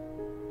you.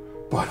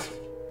 But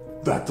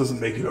that doesn't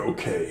make it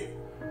okay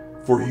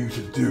for you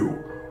to do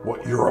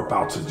what you're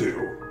about to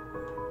do.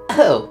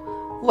 Oh,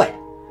 what?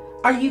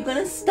 Are you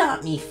gonna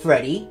stop me,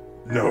 Freddy?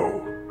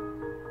 No.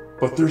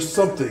 But there's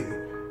something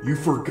you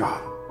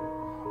forgot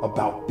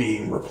about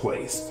being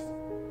replaced.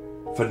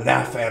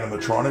 Fnaf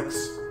animatronics,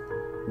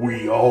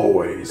 we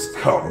always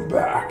come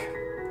back.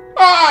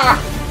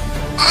 Ah,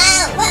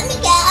 let me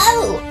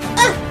go!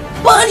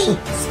 Bonnie,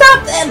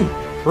 stop them!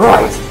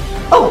 Right.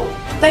 Oh,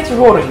 thanks for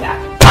holding that.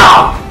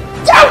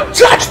 Don't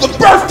touch the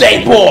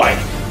birthday boy!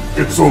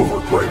 It's over,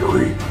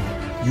 Gregory.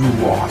 You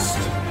lost.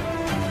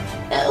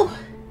 No.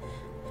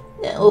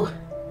 No.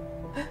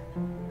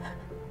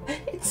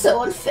 It's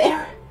so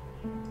unfair.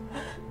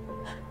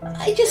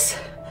 I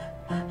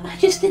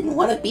just didn't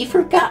want to be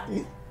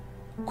forgotten.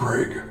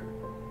 Greg,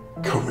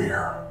 come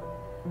here.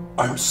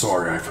 I'm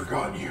sorry I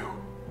forgot you.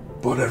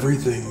 But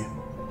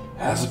everything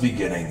has a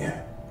beginning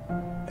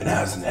and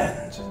has an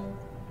end.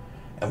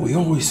 And we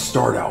always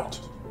start out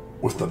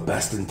with the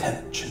best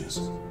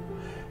intentions.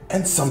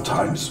 And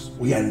sometimes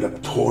we end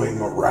up toying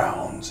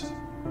around,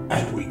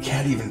 and we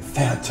can't even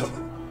fathom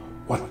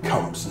what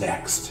comes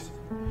next.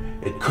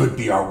 It could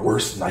be our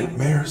worst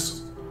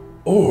nightmares,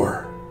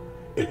 or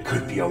it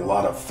could be a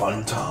lot of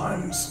fun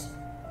times.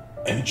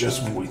 And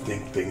just when we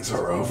think things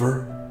are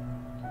over,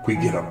 we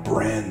get a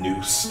brand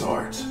new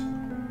start.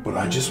 But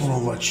I just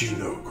want to let you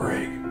know,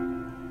 Greg,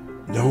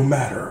 no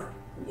matter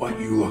what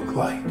you look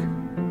like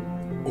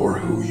or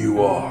who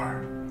you are,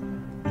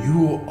 you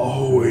will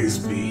always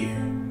be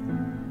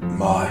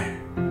my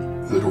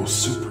little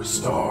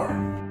superstar.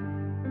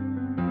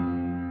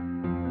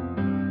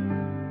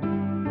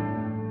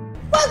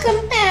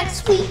 Welcome back,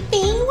 sweet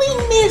bean.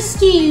 We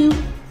missed you.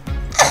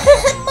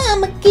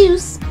 Mama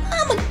Goose,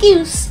 Mama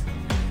Goose.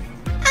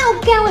 Oh,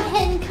 go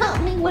ahead and call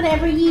me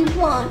whatever you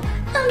want.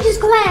 I'm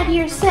just glad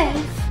you're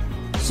safe.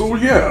 So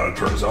yeah, it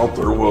turns out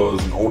there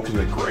was an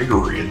alternate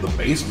Gregory in the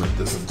basement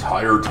this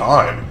entire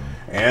time,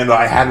 and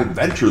I had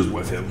adventures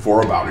with him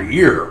for about a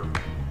year.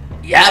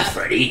 Yeah,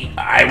 Freddy,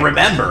 I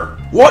remember.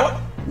 What?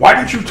 Why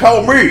didn't you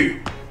tell me?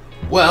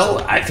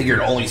 Well, I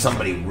figured only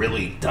somebody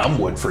really dumb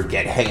would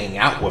forget hanging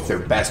out with their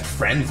best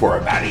friend for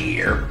about a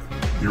year.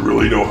 You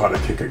really know how to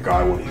kick a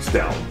guy when he's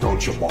down,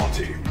 don't you,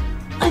 Monty?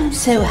 I'm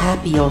so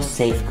happy you're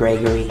safe,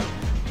 Gregory.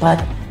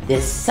 But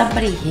there's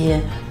somebody here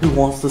who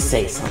wants to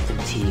say something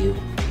to you.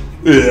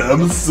 Yeah,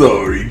 I'm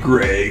sorry,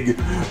 Greg.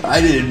 I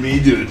didn't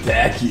mean to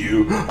attack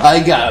you.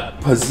 I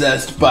got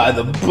possessed by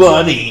the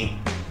bunny.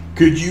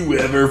 Could you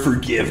ever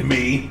forgive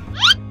me?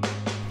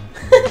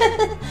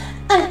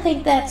 I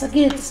think that's a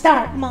good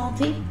start,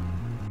 Monty.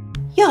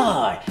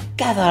 Yar,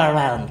 gather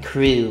around,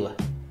 crew.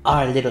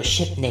 Our little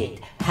shipmate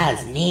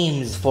has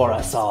names for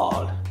us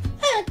all.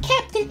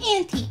 Captain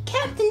Auntie,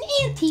 Captain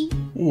Auntie.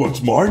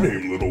 What's my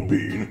name, Little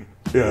Bean?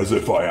 As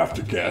if I have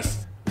to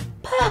guess.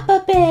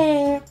 Papa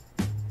Bear.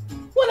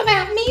 What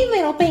about me,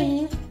 Little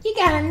Bean? You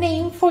got a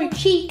name for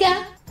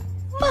Chica?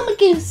 Mama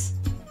Goose,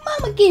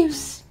 Mama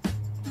Goose.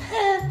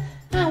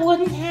 I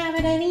wouldn't have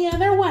it any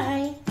other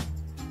way.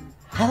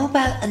 How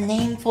about a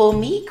name for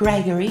me,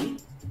 Gregory?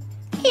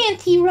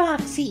 Auntie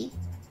Roxy.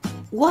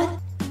 What?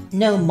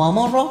 No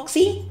Mama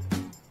Roxy?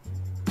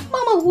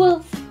 Mama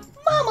Wolf,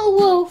 Mama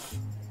Wolf.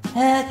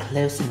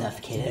 Close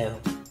enough, kiddo.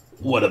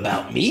 What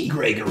about me,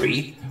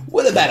 Gregory?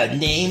 What about a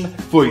name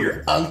for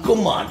your Uncle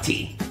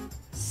Monty?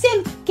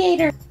 Simp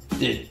Gator.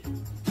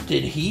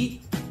 Did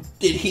he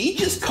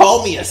just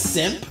call me a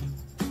simp?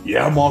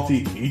 Yeah,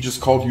 Monty, he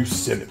just called you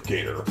Simp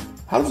Gator.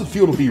 How does it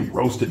feel to be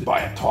roasted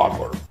by a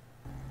toddler?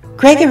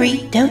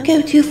 Gregory, don't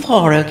go too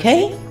far,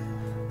 okay?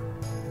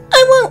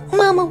 I won't,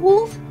 Mama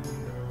Wolf.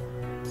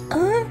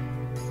 Hi.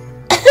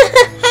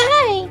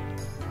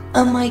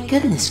 Oh my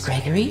goodness,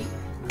 Gregory.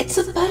 It's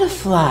a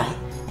butterfly,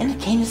 and it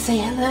came to say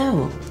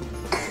hello.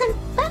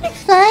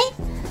 Butterfly,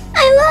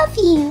 I love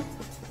you.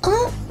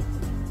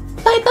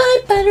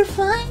 Bye-bye,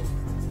 Butterfly.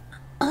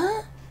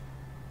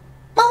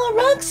 Mama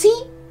Roxy,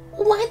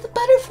 why'd the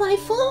butterfly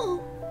fall?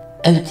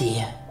 Oh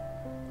dear.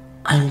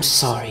 I'm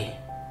sorry,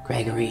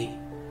 Gregory.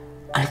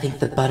 I think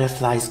the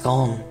butterfly's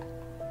gone.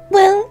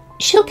 Well,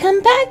 she'll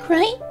come back,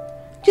 right?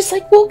 Just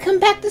like we'll come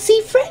back to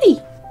see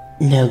Freddy.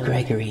 No,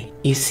 Gregory.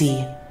 You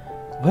see,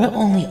 we're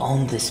only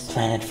on this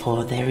planet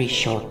for a very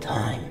short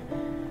time.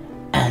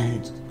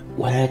 And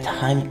when our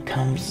time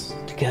comes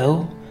to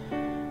go,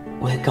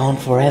 we're gone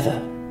forever.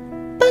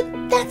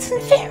 But that's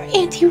unfair,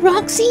 Auntie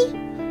Roxy.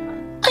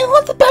 I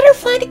want the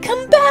butterfly to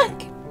come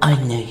back. I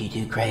know you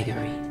do,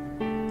 Gregory.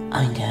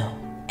 I know.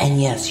 And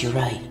yes, you're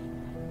right.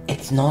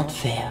 It's not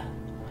fair.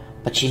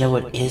 But you know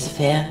what is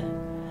fair?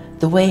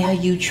 The way how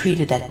you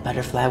treated that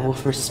butterfly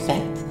with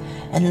respect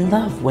and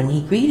love when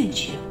he greeted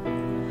you.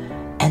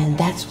 And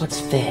that's what's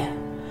fair.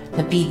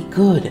 To be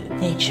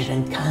good-natured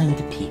and kind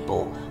to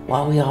people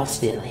while we are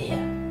still here.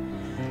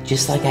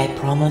 Just like I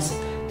promised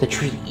to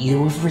treat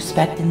you with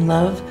respect and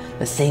love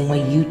the same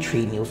way you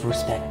treat me with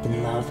respect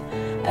and love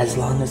as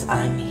long as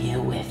I'm here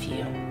with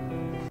you.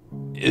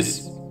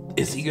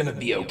 Is he gonna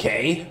be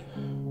okay?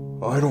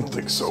 I don't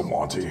think so,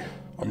 Monty.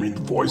 I mean,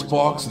 the voice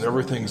box and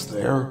everything's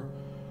there,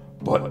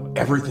 but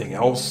everything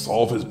else,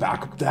 all of his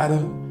backup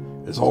data,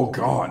 is all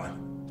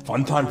gone.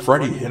 Funtime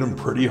Freddy hit him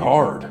pretty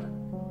hard.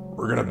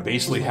 We're gonna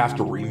basically have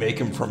to remake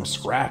him from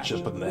scratch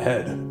up in the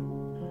head.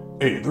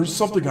 Hey, there's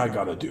something I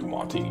gotta do,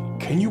 Monty.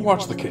 Can you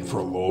watch the kid for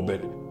a little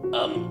bit?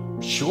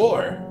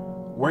 Sure.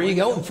 Where are you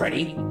going,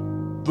 Freddy?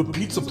 The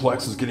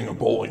Pizzaplex is getting a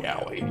bowling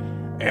alley,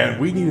 and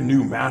we need a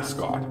new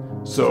mascot.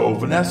 So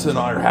Vanessa and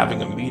I are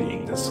having a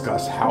meeting to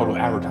discuss how to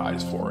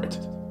advertise for it.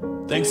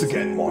 Thanks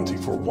again, Monty,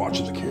 for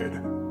watching the kid.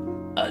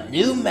 A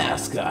new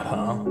mascot,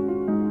 huh?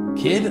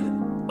 Kid,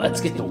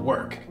 let's get to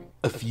work.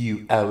 A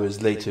few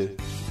hours later.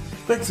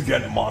 Thanks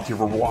again, Monty,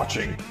 for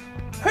watching.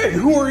 Hey,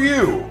 who are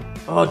you?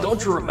 Oh,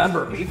 don't you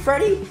remember me,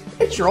 Freddy?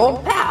 It's your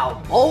old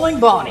pal, Bowling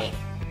Bonnie.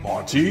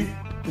 Monty,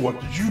 what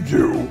did you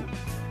do?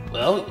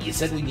 Well, you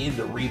said we needed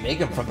to remake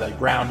him from the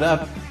ground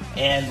up,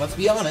 and let's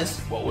be honest,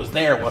 what was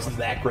there wasn't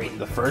that great in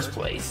the first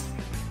place.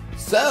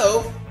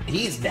 So,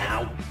 he's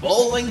now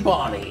Bowling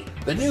Bonnie,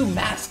 the new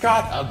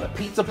mascot of the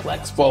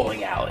Pizzaplex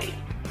Bowling Alley.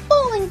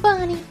 Bowling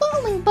Bonnie,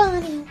 Bowling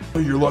Bonnie.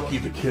 You're lucky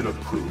the kid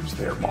approves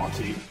there,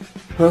 Monty.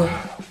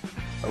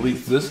 At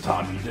least this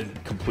time you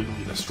didn't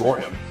completely destroy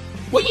him.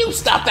 Will you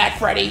stop that,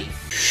 Freddy?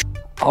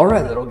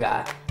 Alright, little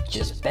guy.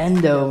 Just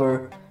bend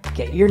over,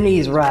 get your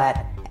knees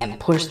right, and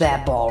push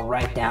that ball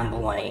right down the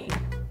lane.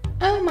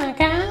 Oh my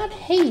god,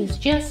 he's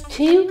just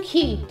too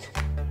cute.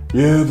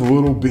 Yeah, the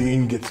little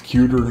bean gets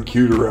cuter and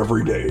cuter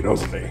every day,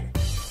 doesn't he?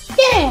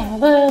 Yeah,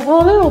 the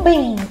little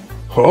bean.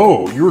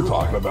 Oh, you were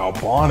talking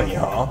about Bonnie,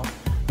 huh?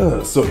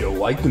 So you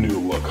like the new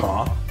look,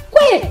 huh?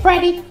 Quit it,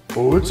 Freddy.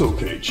 Oh, it's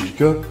okay,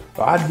 Chica.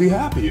 I'd be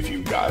happy if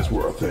you guys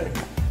were a thing.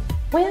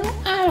 Well,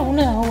 I don't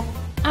know.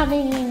 I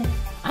mean,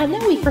 I know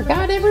he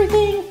forgot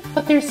everything,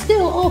 but there's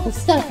still all the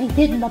stuff he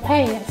did in the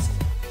past.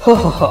 Ho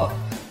ho ho.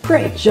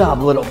 Great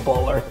job, little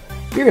bowler.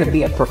 You're gonna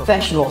be a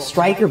professional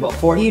striker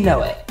before you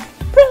know it.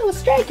 Pro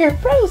striker,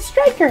 pro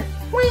striker.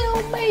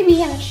 Well,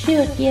 maybe I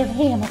should give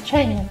him a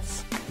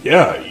chance.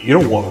 Yeah, you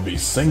don't want to be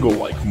single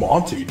like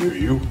Monty, do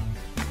you?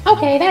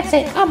 Okay, that's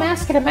it. I'm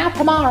asking him out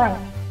tomorrow.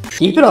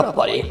 Keep it up,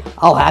 buddy.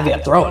 I'll have you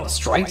throwing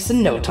strikes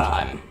in no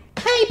time.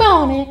 Hey,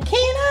 Bonnie, can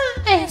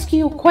I ask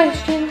you a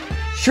question?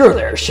 Sure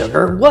there,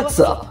 sugar. What's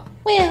up?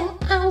 Well,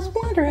 I was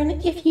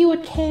wondering if you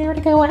would care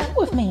to go out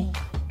with me.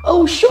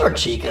 Oh, sure,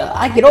 Chica.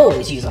 I could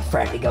always use a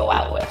friend to go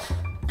out with.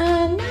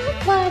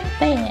 Not like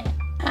that.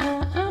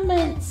 I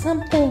meant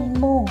something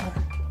more.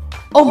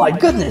 Oh my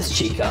goodness,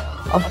 Chica.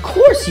 Of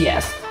course,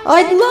 yes.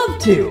 I'd love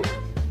to.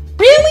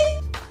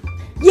 Really?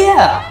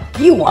 Yeah,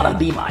 you want to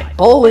be my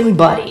bowling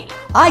buddy.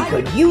 I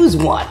could use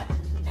one.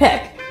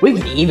 Heck, we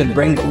can even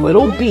bring the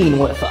little bean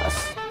with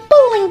us.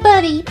 Bowling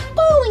buddy,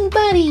 bowling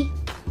buddy.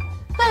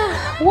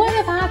 What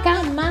have I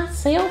gotten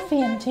myself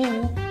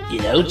into?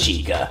 You know,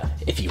 Chica,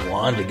 if you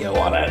wanted to go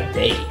on a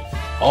date,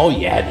 all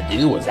you had to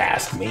do was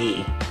ask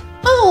me.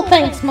 Oh,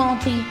 thanks,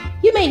 Monty.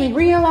 You made me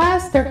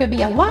realize there could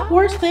be a lot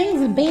worse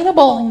things than being a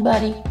bowling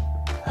buddy.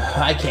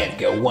 I can't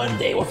go one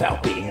day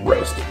without being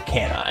roasted,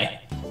 can I?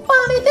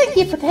 Bonnie, thank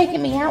you for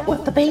taking me out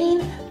with the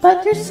bean,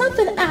 but there's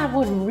something I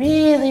would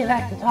really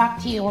like to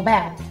talk to you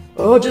about.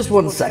 Oh, just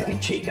 1 second,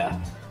 Chica.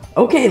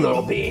 Okay,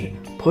 little bean.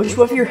 Push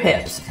with your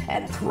hips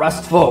and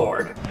thrust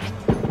forward.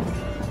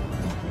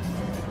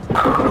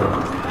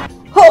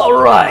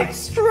 Alright,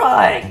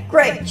 strike!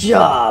 Great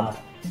job!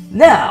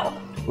 Now,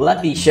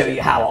 let me show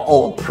you how an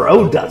old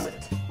pro does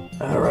it.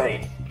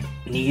 Alright,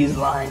 knees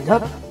lined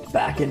up,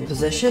 back in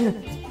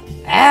position,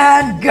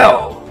 and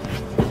go!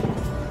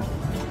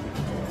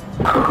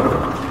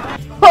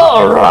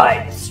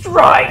 Alright,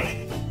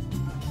 strike!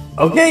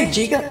 Okay,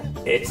 Chica,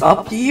 it's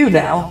up to you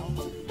now.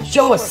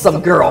 Show us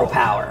some girl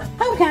power.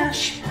 Oh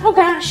gosh,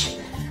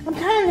 I'm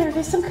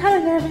kinda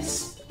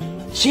nervous.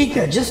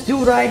 Chica, just do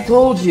what I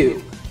told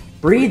you.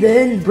 Breathe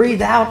in,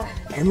 breathe out,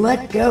 and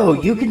let go.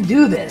 You can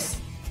do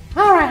this.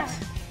 Alright,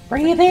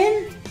 breathe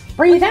in,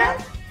 breathe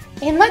out,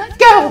 and let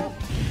go!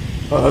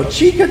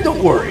 Chica,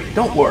 don't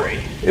worry.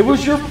 It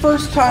was your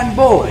first time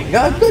bowling.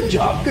 Good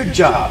job. Good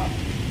job!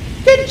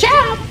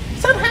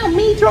 Somehow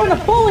me throwing a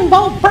bowling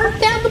ball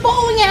burnt down the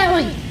bowling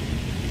alley!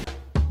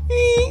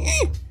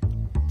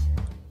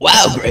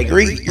 Wow,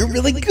 Gregory, you're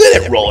really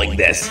good at rolling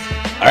this.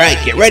 Alright,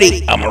 get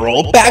ready. I'm gonna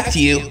roll back to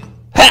you.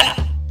 Ha!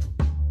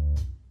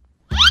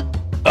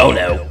 Oh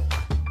no.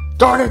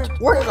 Darn it,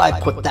 where did I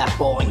put that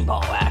bowling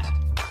ball at?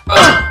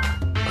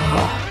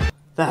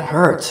 That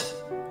hurts.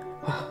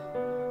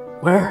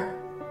 Where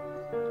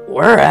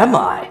am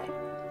I?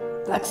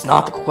 That's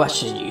not the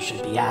question you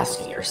should be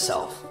asking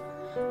yourself.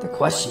 The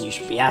question you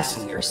should be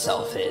asking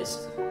yourself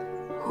is,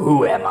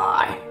 who am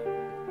I?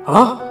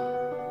 Huh?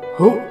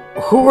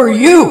 Who are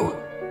you?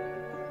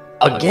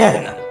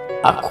 Again,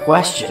 a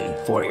question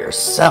for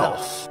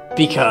yourself.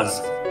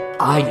 Because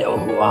I know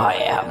who I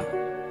am.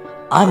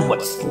 I'm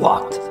what's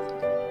locked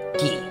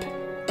deep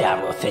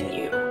down within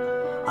you.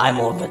 I'm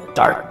all the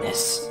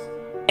darkness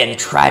and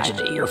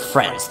tragedy your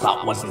friends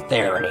thought wasn't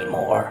there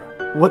anymore.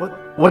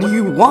 What do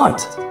you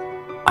want?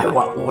 I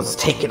want what was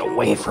taken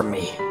away from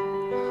me.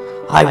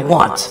 I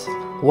want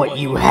what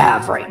you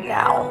have right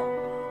now.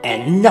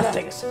 And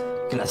nothing's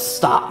gonna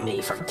stop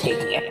me from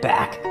taking it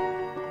back.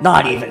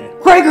 Not even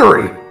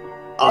Gregory!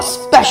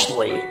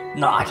 Especially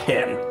not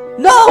him.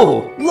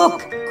 No!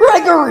 Look!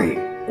 Gregory!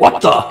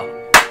 What the?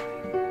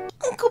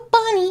 Uncle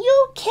Bonnie,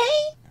 you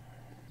okay?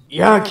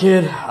 Yeah,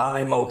 kid.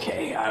 I'm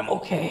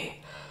okay.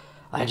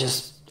 I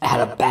just had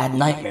a bad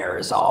nightmare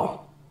is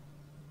all.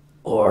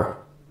 Or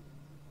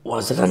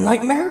was it a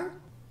nightmare?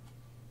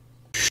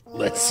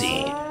 Let's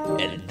see.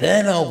 And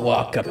then I'll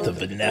walk up to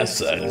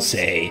Vanessa and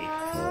say,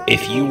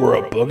 if you were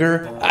a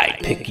booger, I'd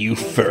pick you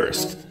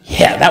first.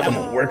 Yeah, that one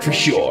will work for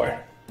sure.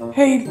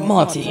 Hey,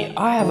 Monty,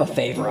 I have a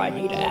favor I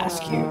need to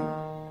ask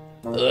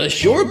you.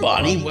 Sure,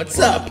 Bonnie, what's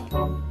up?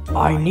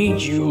 I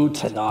need you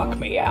to knock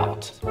me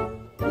out.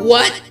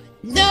 What?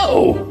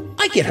 No!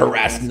 I get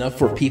harassed enough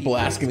for people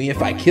asking me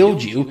if I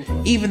killed you,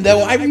 even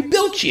though I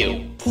rebuilt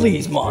you.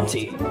 Please,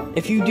 Monty,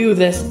 if you do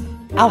this,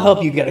 I'll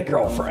help you get a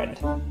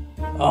girlfriend.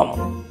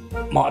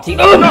 Monty.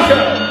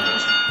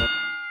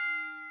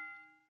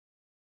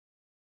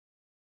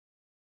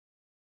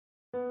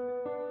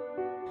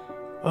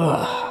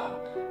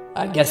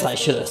 I guess I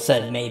should have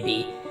said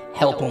maybe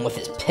help him with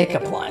his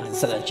pickup lines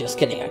instead of just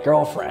getting a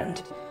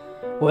girlfriend.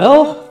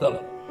 Well,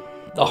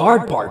 the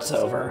hard part's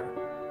over.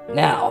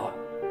 Now,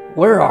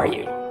 where are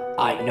you?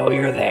 I know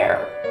you're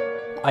there.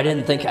 I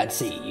didn't think I'd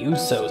see you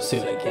so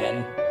soon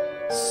again.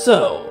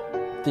 So,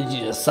 did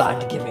you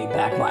decide to give me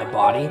back my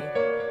body?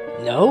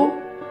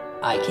 No?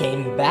 I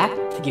came back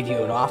to give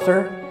you an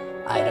offer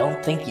I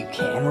don't think you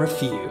can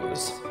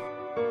refuse.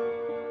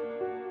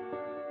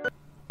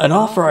 An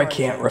offer I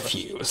can't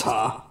refuse,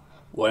 huh?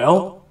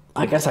 Well,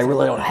 I guess I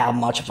really don't have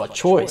much of a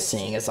choice,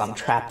 seeing as I'm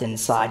trapped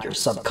inside your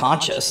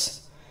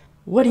subconscious.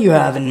 What do you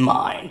have in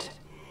mind?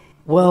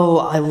 Well,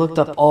 I looked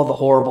up all the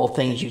horrible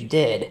things you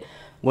did,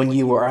 when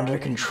you were under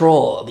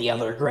control of the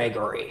other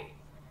Gregory.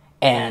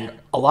 And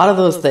a lot of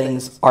those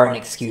things are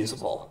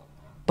inexcusable.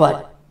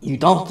 But you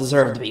don't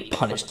deserve to be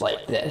punished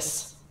like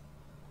this.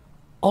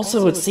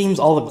 Also, it seems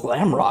all the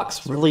glam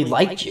rocks really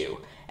liked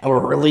you and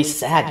were really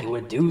sad you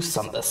would do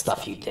some of the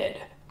stuff you did.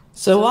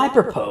 So I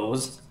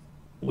propose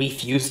we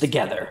fuse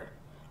together.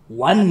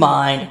 One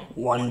mind,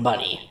 one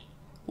bunny.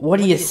 What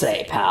do you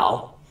say,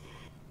 pal?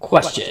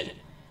 Question.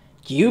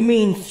 Do you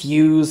mean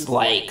fuse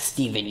like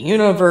Steven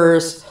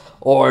Universe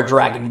or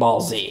Dragon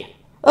Ball Z?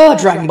 Oh,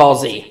 Dragon Ball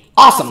Z.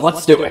 Awesome,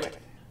 let's do it.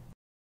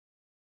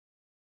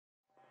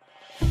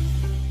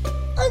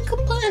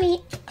 Uncle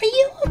Bonnie, are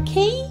you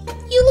okay?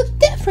 You look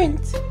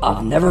different.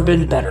 I've never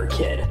been better,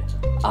 kid.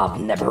 I've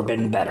never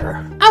been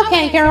better.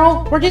 Okay,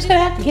 girl, we're just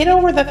gonna have to get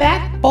over the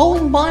fact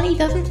Bowling Bonnie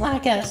doesn't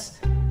like us.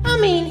 I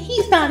mean,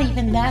 he's not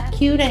even that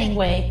cute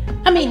anyway.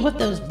 I mean, with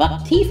those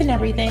buck teeth and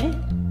everything.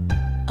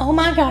 Oh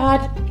my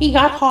god, he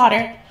got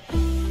hotter.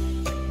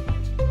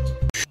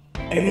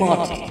 Hey,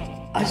 Monty,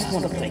 I just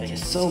want to thank you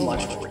so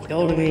much for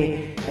rebuilding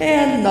me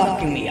and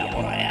knocking me out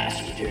when I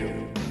asked you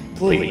to.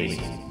 Please,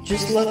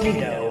 just let me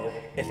know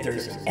if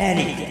there's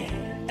anything,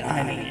 and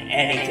I mean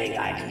anything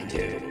I can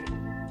do.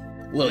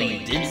 Well,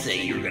 you did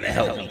say you were gonna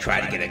help me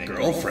try to get a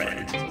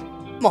girlfriend.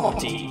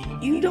 Monty,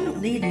 you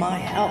don't need my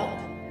help.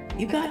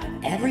 You got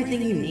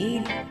everything you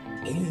need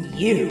in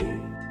you.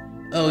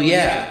 Oh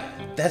yeah,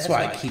 that's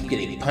why I keep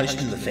getting punched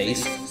in the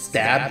face,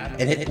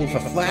 stabbed, and hit with a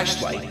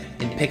flashlight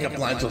in pickup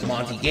lines with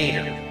Monty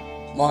Gator.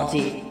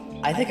 Monty,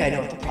 I think I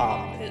know what the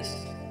problem is.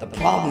 The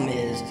problem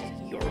is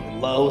your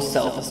low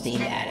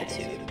self-esteem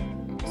attitude.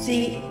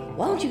 See,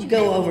 why don't you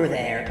go over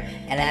there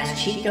and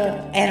ask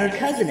Chica and her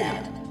cousin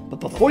out? But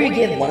before you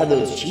give one of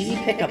those cheesy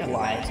pickup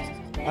lines,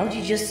 why don't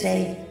you just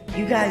say,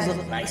 you guys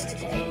look nice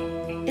today.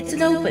 It's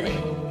an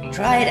opening.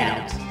 Try it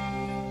out.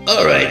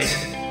 Alright,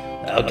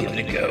 I'll give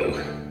it a go.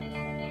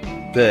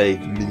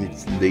 5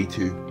 minutes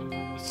later.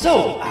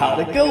 So,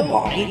 how'd it go,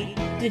 Bonnie?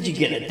 Did you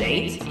get a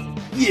date?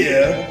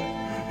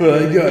 Yeah,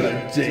 I got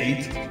a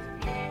date.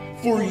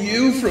 For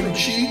you from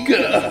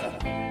Chica.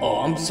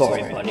 Oh, I'm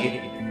sorry, buddy.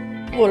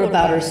 What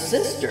about her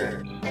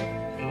sister?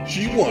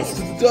 She wants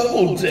to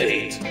double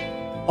date.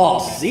 Oh,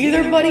 see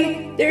there,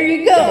 buddy? There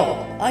you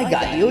go. I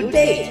got you a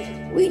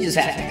date. We just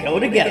have to go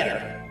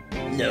together.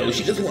 No,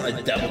 she doesn't want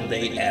a double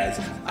date as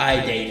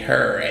I date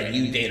her and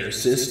you date her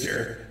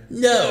sister.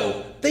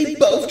 No, they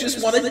both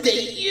just want to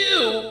date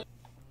you.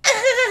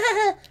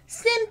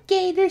 Simp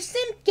Gator,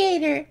 Simp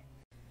Gator.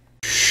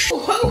 Ho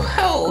ho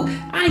ho!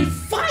 I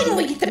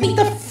finally get to meet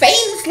the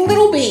famous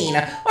Little Bean!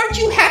 Aren't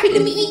you happy to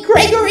meet me,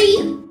 Gregory?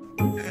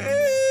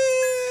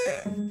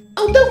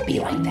 Oh, don't be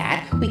like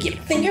that. We can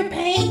finger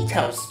paint,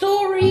 tell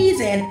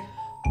stories, and...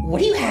 What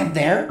do you have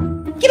there?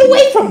 Get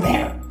away from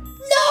there!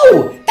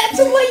 No! That's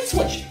a light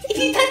switch! If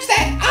you touch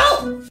that,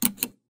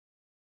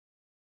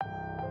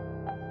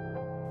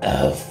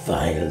 I'll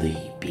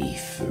finally be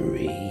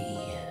free.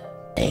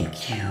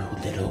 Thank you,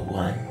 little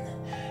one.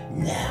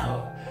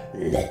 Now,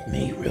 let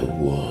me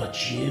reward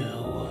you.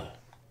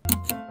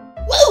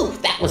 Whoa!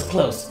 That was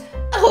close.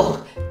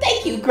 Oh,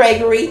 thank you,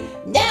 Gregory.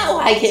 Now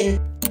I can...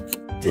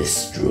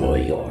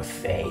 Destroy your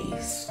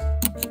face.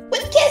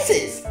 With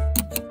kisses!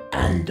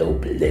 And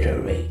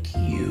obliterate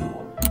you.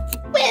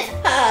 With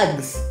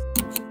hugs!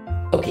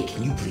 Okay,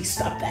 can you please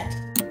stop that?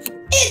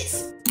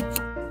 It's...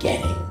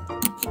 Getting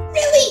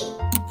really...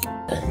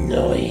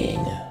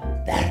 annoying.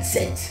 That's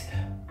it.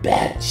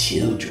 Bad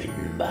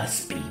children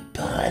must be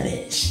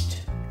punished.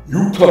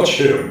 You touch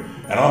him,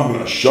 and I'm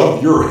gonna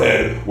shove your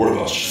head where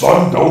the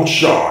sun don't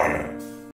shine.